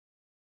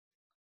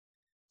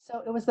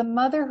 So it was the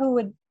mother who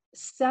would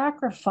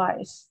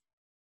sacrifice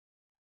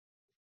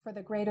for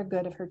the greater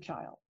good of her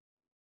child.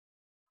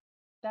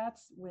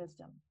 That's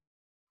wisdom.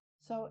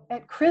 So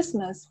at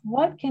Christmas,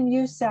 what can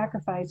you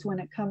sacrifice when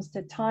it comes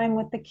to time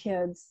with the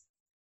kids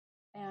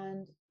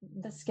and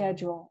the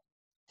schedule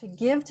to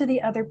give to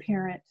the other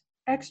parent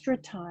extra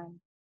time,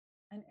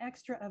 an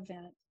extra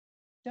event?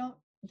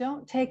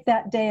 Don't take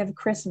that day of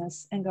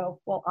Christmas and go,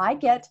 well, I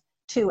get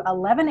to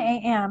 11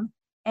 a.m.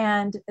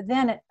 and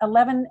then at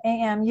 11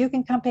 a.m. you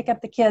can come pick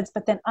up the kids,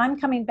 but then I'm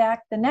coming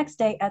back the next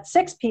day at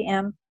 6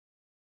 p.m.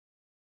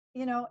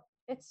 You know,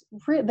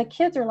 the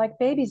kids are like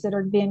babies that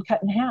are being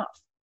cut in half.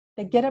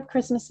 They get up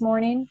Christmas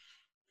morning,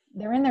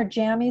 they're in their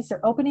jammies,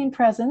 they're opening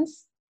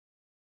presents,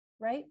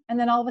 right? And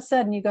then all of a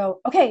sudden you go,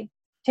 okay,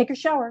 take your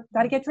shower,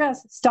 got to get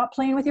dressed, stop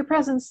playing with your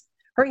presents,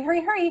 hurry,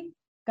 hurry, hurry,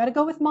 got to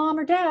go with mom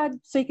or dad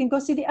so you can go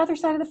see the other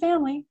side of the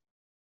family.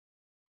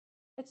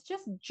 It's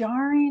just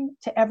jarring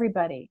to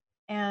everybody.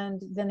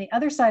 And then the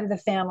other side of the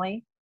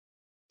family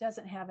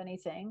doesn't have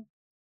anything,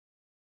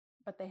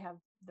 but they have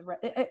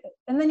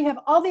and then you have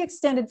all the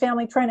extended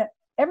family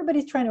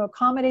everybody's trying to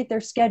accommodate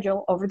their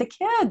schedule over the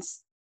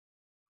kids.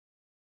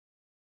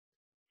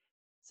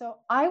 So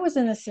I was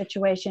in a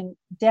situation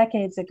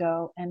decades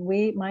ago, and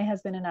my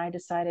husband and I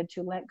decided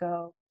to let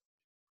go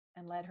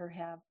and let her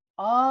have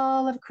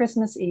all of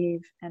Christmas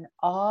Eve and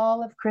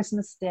all of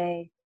Christmas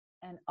Day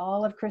and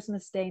all of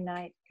Christmas Day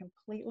night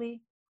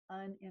completely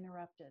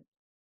uninterrupted.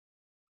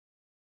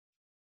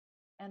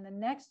 And the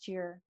next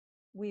year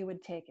we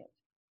would take it.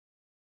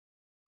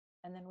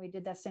 And then we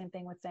did that same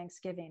thing with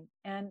Thanksgiving.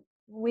 And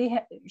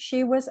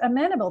she was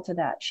amenable to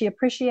that. She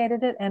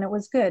appreciated it, and it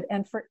was good.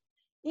 And for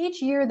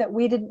each year that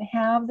we didn't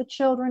have the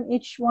children,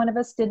 each one of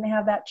us didn't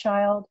have that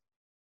child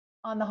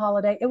on the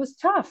holiday, it was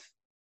tough.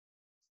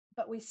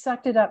 But we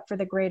sucked it up for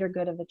the greater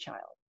good of the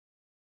child.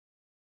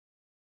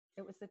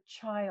 It was the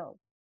child,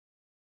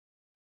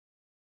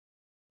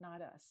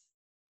 not us.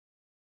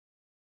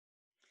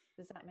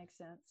 Does that make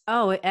sense?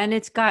 Oh, and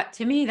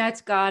to me,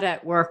 that's God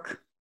at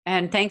work.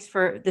 And thanks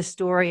for the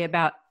story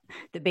about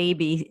the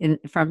baby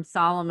from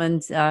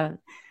Solomon's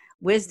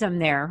wisdom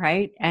there,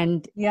 right?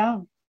 And yeah,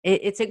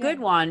 it's a good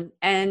one.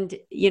 And,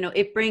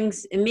 it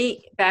brings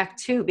me back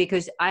too,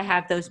 because I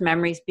have those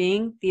memories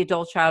being the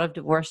adult child of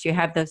divorce. You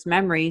have those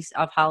memories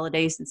of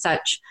holidays and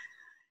such.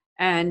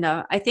 And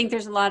I think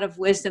there's a lot of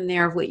wisdom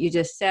there of what you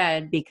just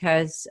said,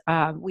 because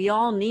we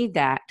all need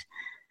that.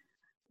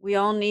 We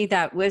all need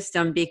that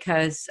wisdom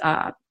because,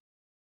 like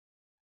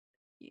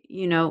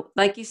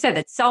you said,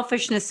 that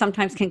selfishness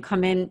sometimes can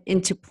come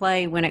into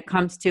play when it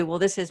comes to, well,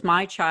 this is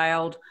my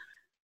child,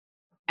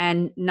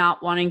 and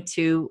not wanting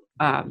to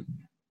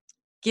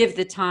give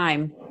the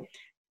time.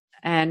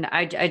 And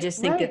I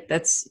just think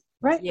that's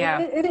right.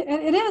 Yeah.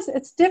 It is.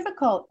 It's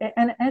difficult.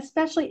 And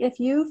especially if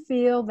you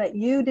feel that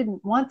you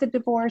didn't want the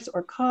divorce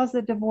or cause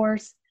the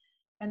divorce,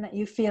 and that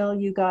you feel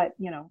you got,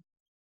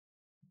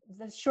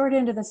 the short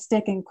end of the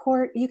stick in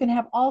court. You can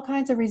have all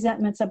kinds of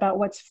resentments about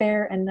what's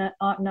fair and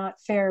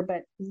not fair,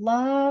 but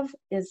love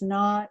is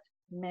not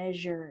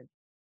measured.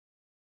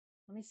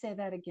 Let me say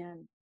that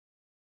again.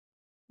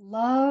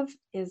 Love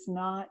is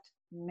not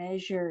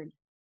measured.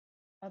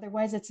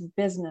 Otherwise, it's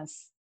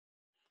business.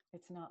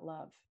 It's not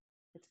love.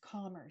 It's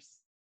commerce.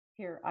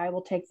 Here, I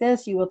will take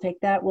this, you will take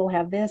that, we'll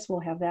have this, we'll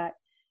have that.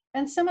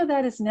 And some of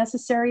that is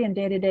necessary in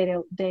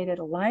day-to-day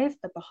life,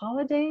 but the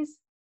holidays,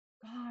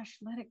 gosh,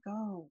 let it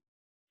go.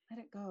 Let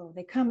it go.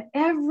 They come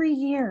every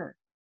year.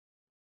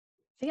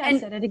 See, I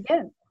said it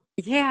again.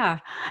 Yeah,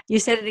 you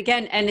said it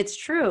again. And it's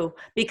true,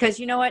 because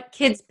you know what?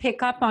 Kids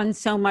pick up on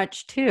so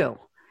much too.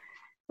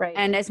 Right.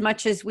 And as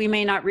much as we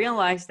may not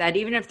realize that,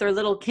 even if they're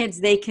little kids,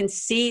 they can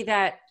see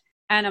that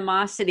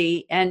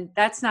animosity, and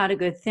that's not a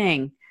good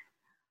thing.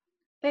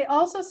 They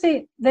also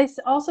see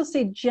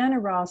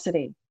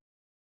generosity.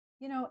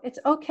 It's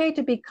okay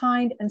to be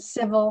kind and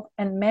civil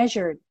and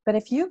measured, but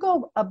if you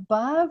go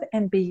above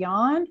and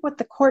beyond what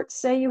the courts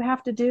say you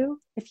have to do,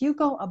 if you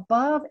go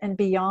above and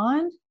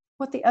beyond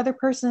what the other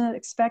person is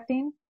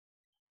expecting,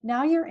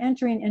 now you're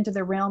entering into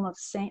the realm of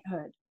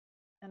sainthood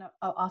and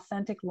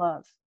authentic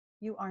love.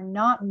 You are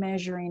not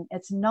measuring.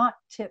 It's not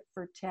tit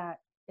for tat.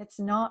 It's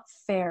not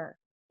fair.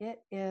 It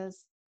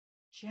is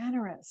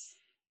generous.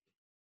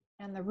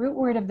 And the root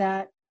word of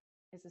that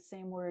is the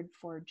same word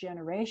for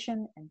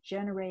generation and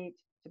generate,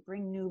 to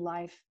bring new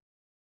life.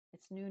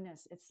 It's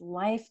newness. It's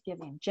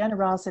life-giving.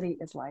 Generosity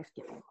is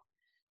life-giving.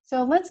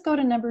 So let's go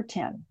to number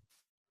 10.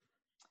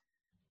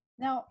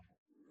 Now,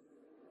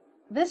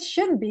 this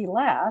shouldn't be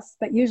last,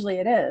 but usually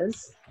it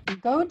is.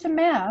 Go to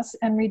Mass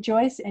and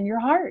rejoice in your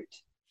heart.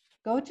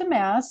 Go to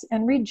Mass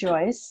and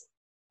rejoice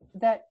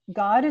that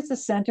God is the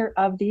center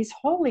of these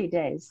holy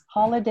days.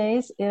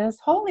 Holidays is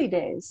holy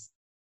days.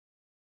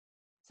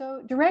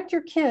 So direct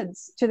your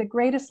kids to the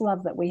greatest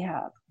love that we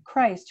have,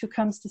 Christ, who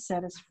comes to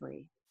set us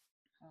free.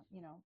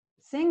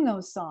 Sing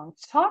those songs.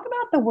 Talk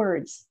about the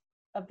words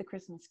of the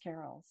Christmas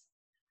carols.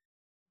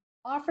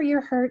 Offer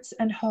your hurts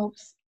and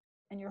hopes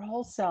and your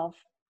whole self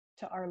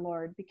to our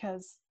Lord,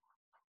 because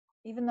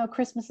Even though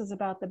Christmas is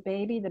about the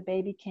baby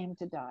came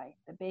to die.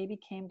 The baby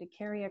came to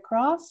carry a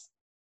cross.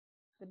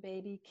 The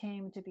baby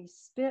came to be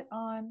spit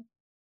on,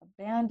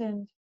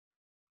 abandoned,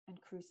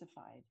 and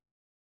crucified.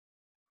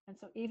 And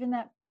so even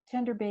that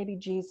tender baby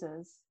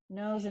Jesus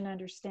knows and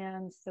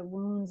understands the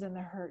wounds and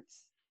the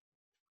hurts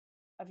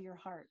of your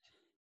heart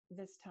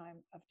this time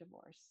of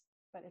divorce.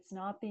 But it's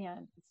not the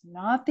end. It's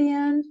not the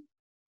end.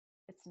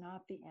 It's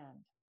not the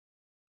end.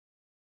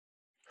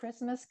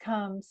 Christmas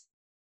comes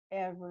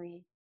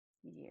every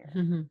year.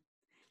 Mm-hmm.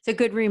 It's a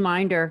good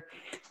reminder,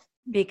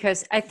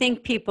 because I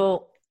think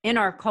people in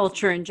our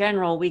culture in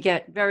general, we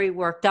get very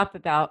worked up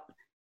about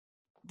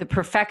the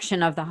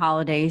perfection of the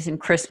holidays and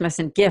Christmas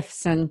and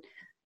gifts and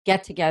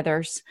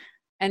get-togethers.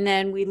 And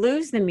then we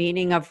lose the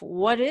meaning of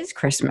what is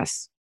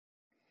Christmas?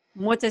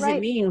 What does it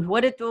mean?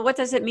 What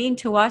does it mean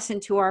to us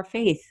and to our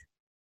faith?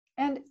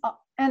 And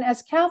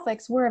as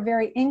Catholics, we're a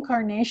very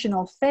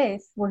incarnational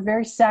faith. We're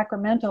very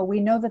sacramental. We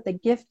know that the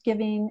gift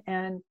giving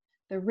and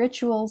the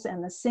rituals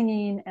and the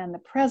singing and the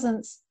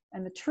presents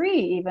and the tree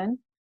even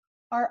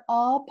are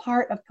all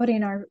part of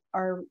putting our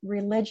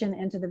religion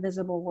into the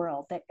visible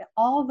world.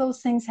 All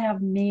those things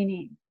have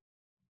meaning.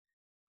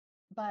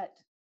 But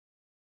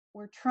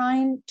we're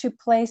trying to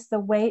place the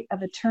weight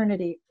of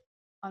eternity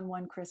on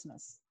one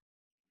Christmas.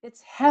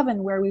 It's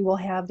heaven where we will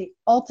have the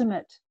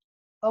ultimate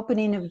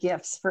opening of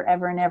gifts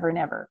forever and ever and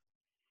ever.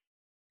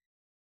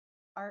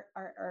 Our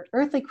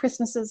earthly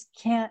Christmases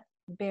can't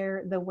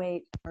bear the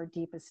weight of our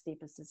deepest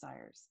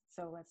desires.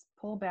 So let's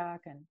pull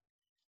back and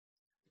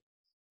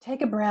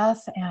take a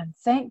breath and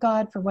thank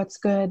God for what's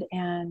good,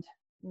 and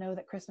know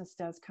that Christmas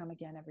does come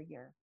again every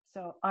year.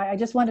 So I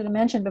just wanted to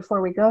mention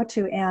before we go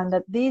to Anne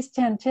that these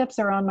 10 tips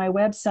are on my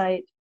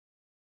website,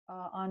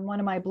 on one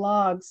of my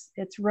blogs.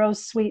 It's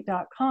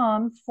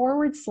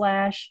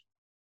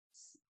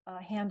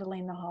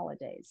rosesweet.com/handling the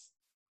holidays.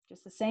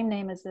 Just the same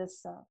name as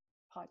this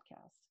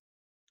podcast.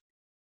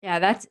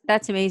 Yeah,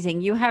 that's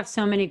amazing. You have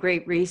so many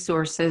great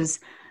resources.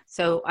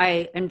 So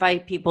I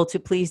invite people to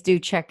please do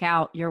check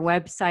out your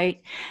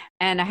website.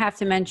 And I have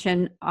to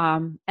mention,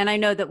 and I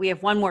know that we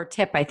have one more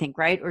tip, I think,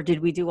 right? Or did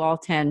we do all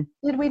 10?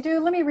 Did we do?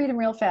 Let me read them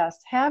real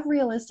fast. Have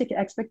realistic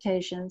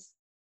expectations.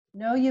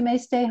 Know you may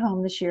stay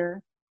home this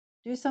year.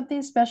 Do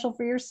something special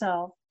for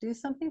yourself. Do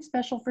something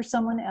special for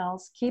someone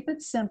else. Keep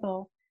it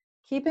simple.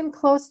 Keep in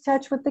close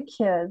touch with the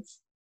kids.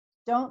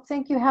 Don't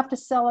think you have to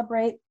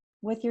celebrate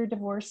with your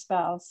divorced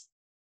spouse.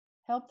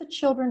 Help the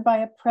children buy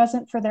a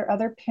present for their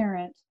other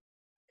parent.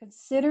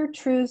 Consider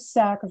true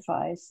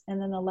sacrifice. And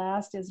then the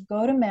last is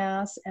go to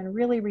Mass and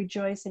really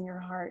rejoice in your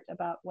heart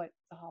about what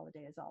the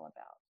holiday is all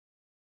about.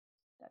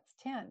 That's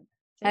 10.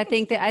 I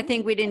think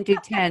we didn't do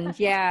 10.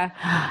 Yeah.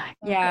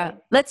 Yeah. Okay.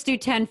 Let's do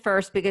 10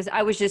 first, because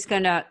I was just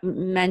going to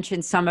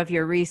mention some of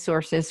your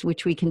resources,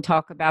 which we can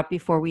talk about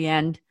before we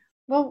end.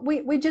 Well,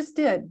 we just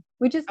did.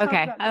 We just talked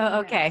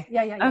about okay.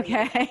 Yeah.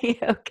 Okay.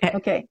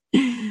 Okay.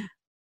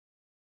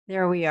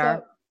 There we are.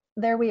 So,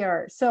 there we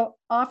are. So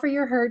offer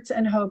your hurts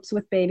and hopes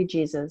with baby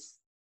Jesus.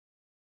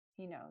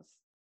 He knows.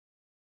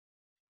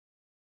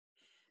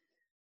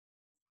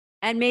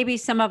 And maybe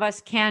some of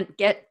us can't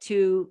get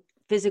to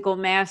physical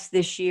Mass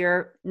this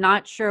year.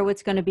 Not sure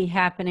what's going to be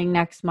happening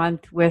next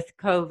month with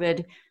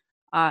COVID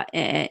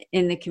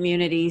in the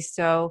community.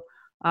 So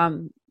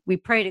we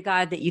pray to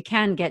God that you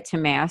can get to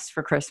Mass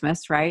for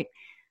Christmas, right?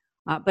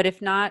 But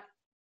if not,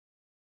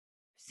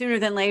 sooner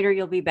than later,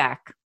 you'll be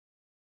back.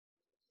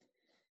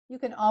 You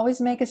can always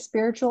make a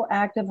spiritual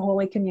act of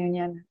Holy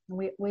Communion.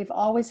 We've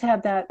always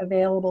had that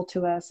available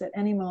to us at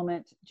any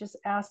moment. Just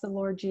ask the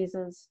Lord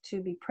Jesus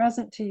to be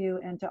present to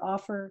you and to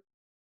offer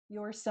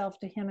yourself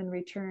to him in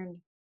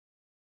return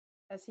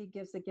as he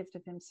gives the gift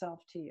of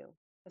himself to you,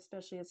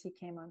 especially as he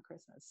came on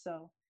Christmas.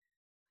 So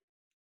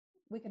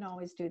we can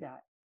always do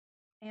that.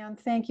 And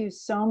thank you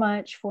so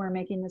much for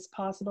making this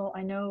possible.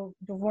 I know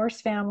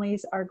divorced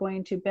families are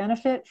going to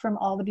benefit from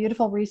all the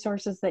beautiful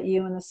resources that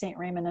you and the St.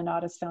 Raymond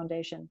Nonnatus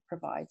Foundation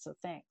provide. So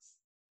thanks.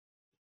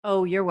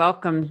 Oh, you're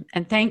welcome.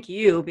 And thank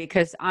you,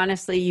 because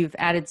honestly, you've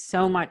added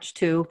so much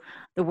to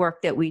the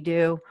work that we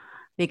do,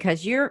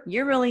 because you're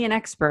really an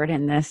expert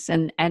in this.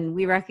 And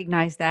we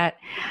recognize that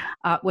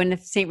when the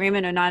St.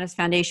 Raymond Nonnatus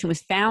Foundation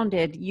was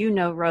founded,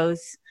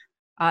 Rose,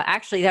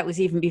 actually, that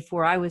was even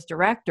before I was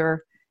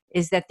director,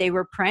 is that they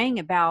were praying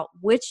about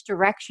which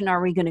direction are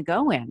we going to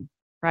go in,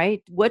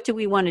 right? What do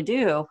we want to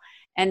do?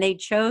 And they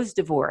chose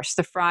divorce.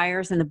 The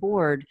friars and the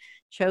board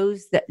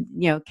chose that,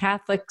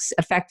 Catholics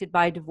affected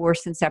by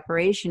divorce and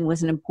separation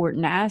was an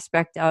important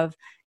aspect of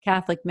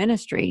Catholic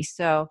ministry.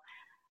 So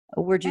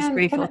we're just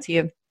grateful to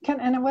you.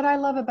 And what I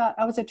love about,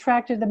 I was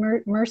attracted to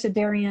the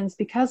Mercedarians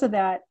because of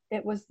that.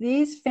 It was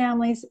these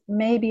families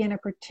may be in a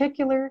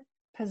particular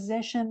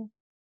position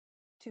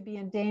to be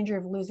in danger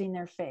of losing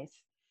their faith.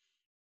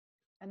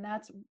 And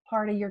that's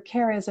part of your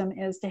charism,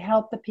 is to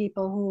help the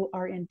people who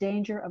are in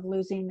danger of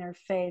losing their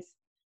faith,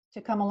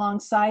 to come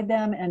alongside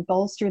them and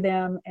bolster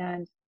them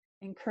and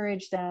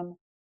encourage them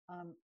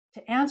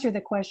to answer the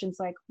questions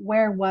like,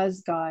 where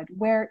was God?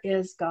 Where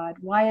is God?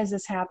 Why is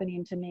this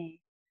happening to me?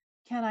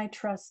 Can I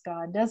trust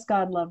God? Does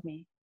God love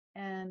me?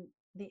 And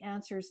the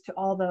answers to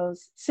all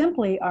those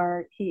simply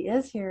are, He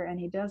is here and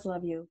He does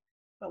love you.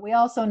 But we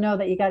also know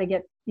that you got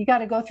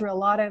to go through a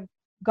lot of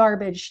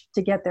garbage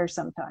to get there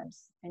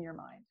sometimes in your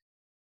mind.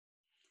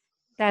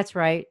 That's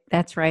right.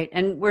 That's right.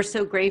 And we're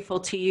so grateful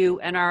to you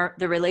and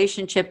the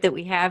relationship that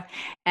we have.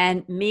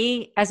 And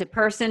me as a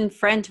person,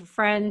 friend to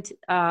friend,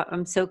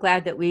 I'm so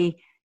glad that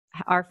we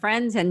are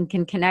friends and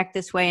can connect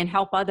this way and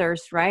help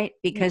others, right?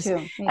 Because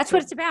that's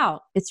what it's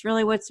about. It's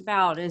really what it's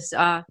about, is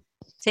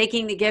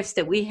taking the gifts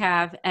that we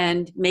have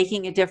and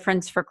making a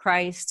difference for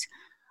Christ,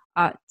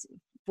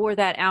 for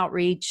that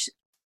outreach,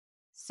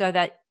 so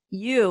that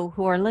you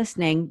who are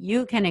listening,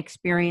 you can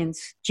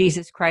experience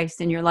Jesus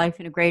Christ in your life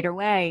in a greater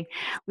way.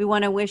 We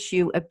want to wish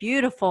you a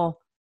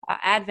beautiful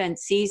Advent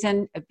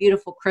season, a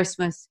beautiful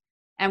Christmas,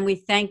 and we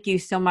thank you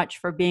so much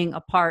for being a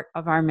part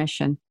of our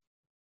mission.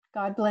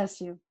 God bless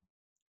you.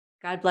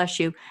 God bless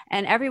you.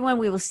 And everyone,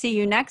 we will see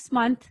you next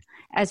month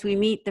as we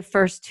meet the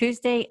first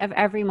Tuesday of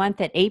every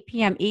month at 8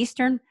 p.m.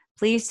 Eastern.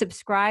 Please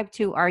subscribe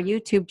to our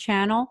YouTube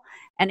channel.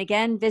 And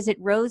again, visit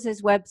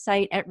Rose's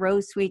website at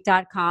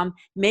rosesweet.com.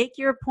 Make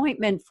your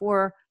appointment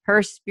for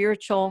her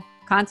spiritual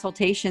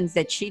consultations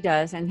that she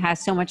does and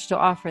has so much to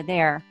offer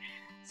there.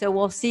 So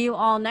we'll see you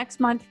all next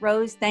month.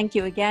 Rose, thank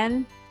you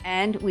again.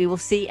 And we will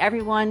see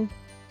everyone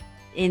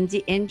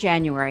in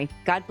January.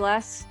 God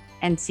bless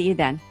and see you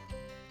then.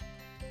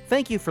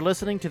 Thank you for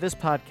listening to this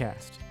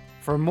podcast.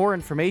 For more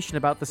information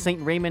about the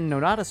St. Raymond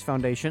Nonatus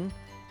Foundation,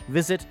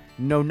 visit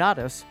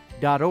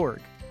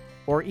nonatus.org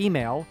or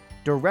email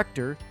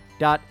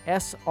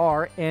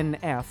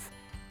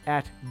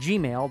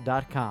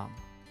director.srnf@gmail.com.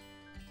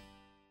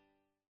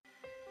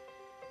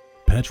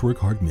 Patchwork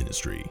Heart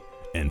Ministry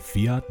and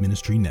Fiat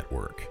Ministry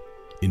Network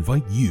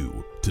invite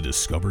you to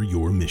discover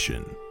your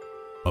mission.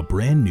 A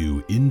brand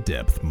new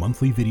in-depth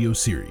monthly video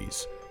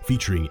series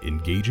featuring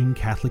engaging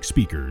Catholic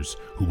speakers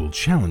who will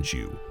challenge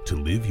you to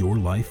live your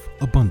life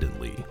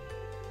abundantly.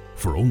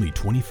 For only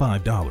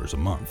 $25 a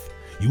month,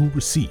 you will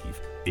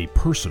receive a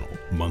personal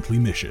monthly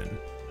mission,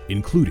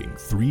 including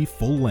 3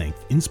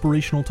 full-length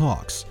inspirational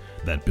talks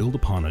that build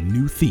upon a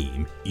new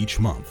theme each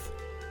month.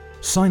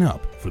 Sign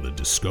up for the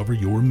Discover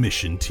Your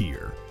Mission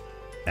tier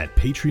at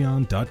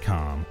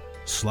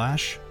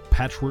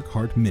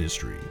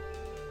patreon.com/patchworkheartministry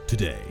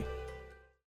today.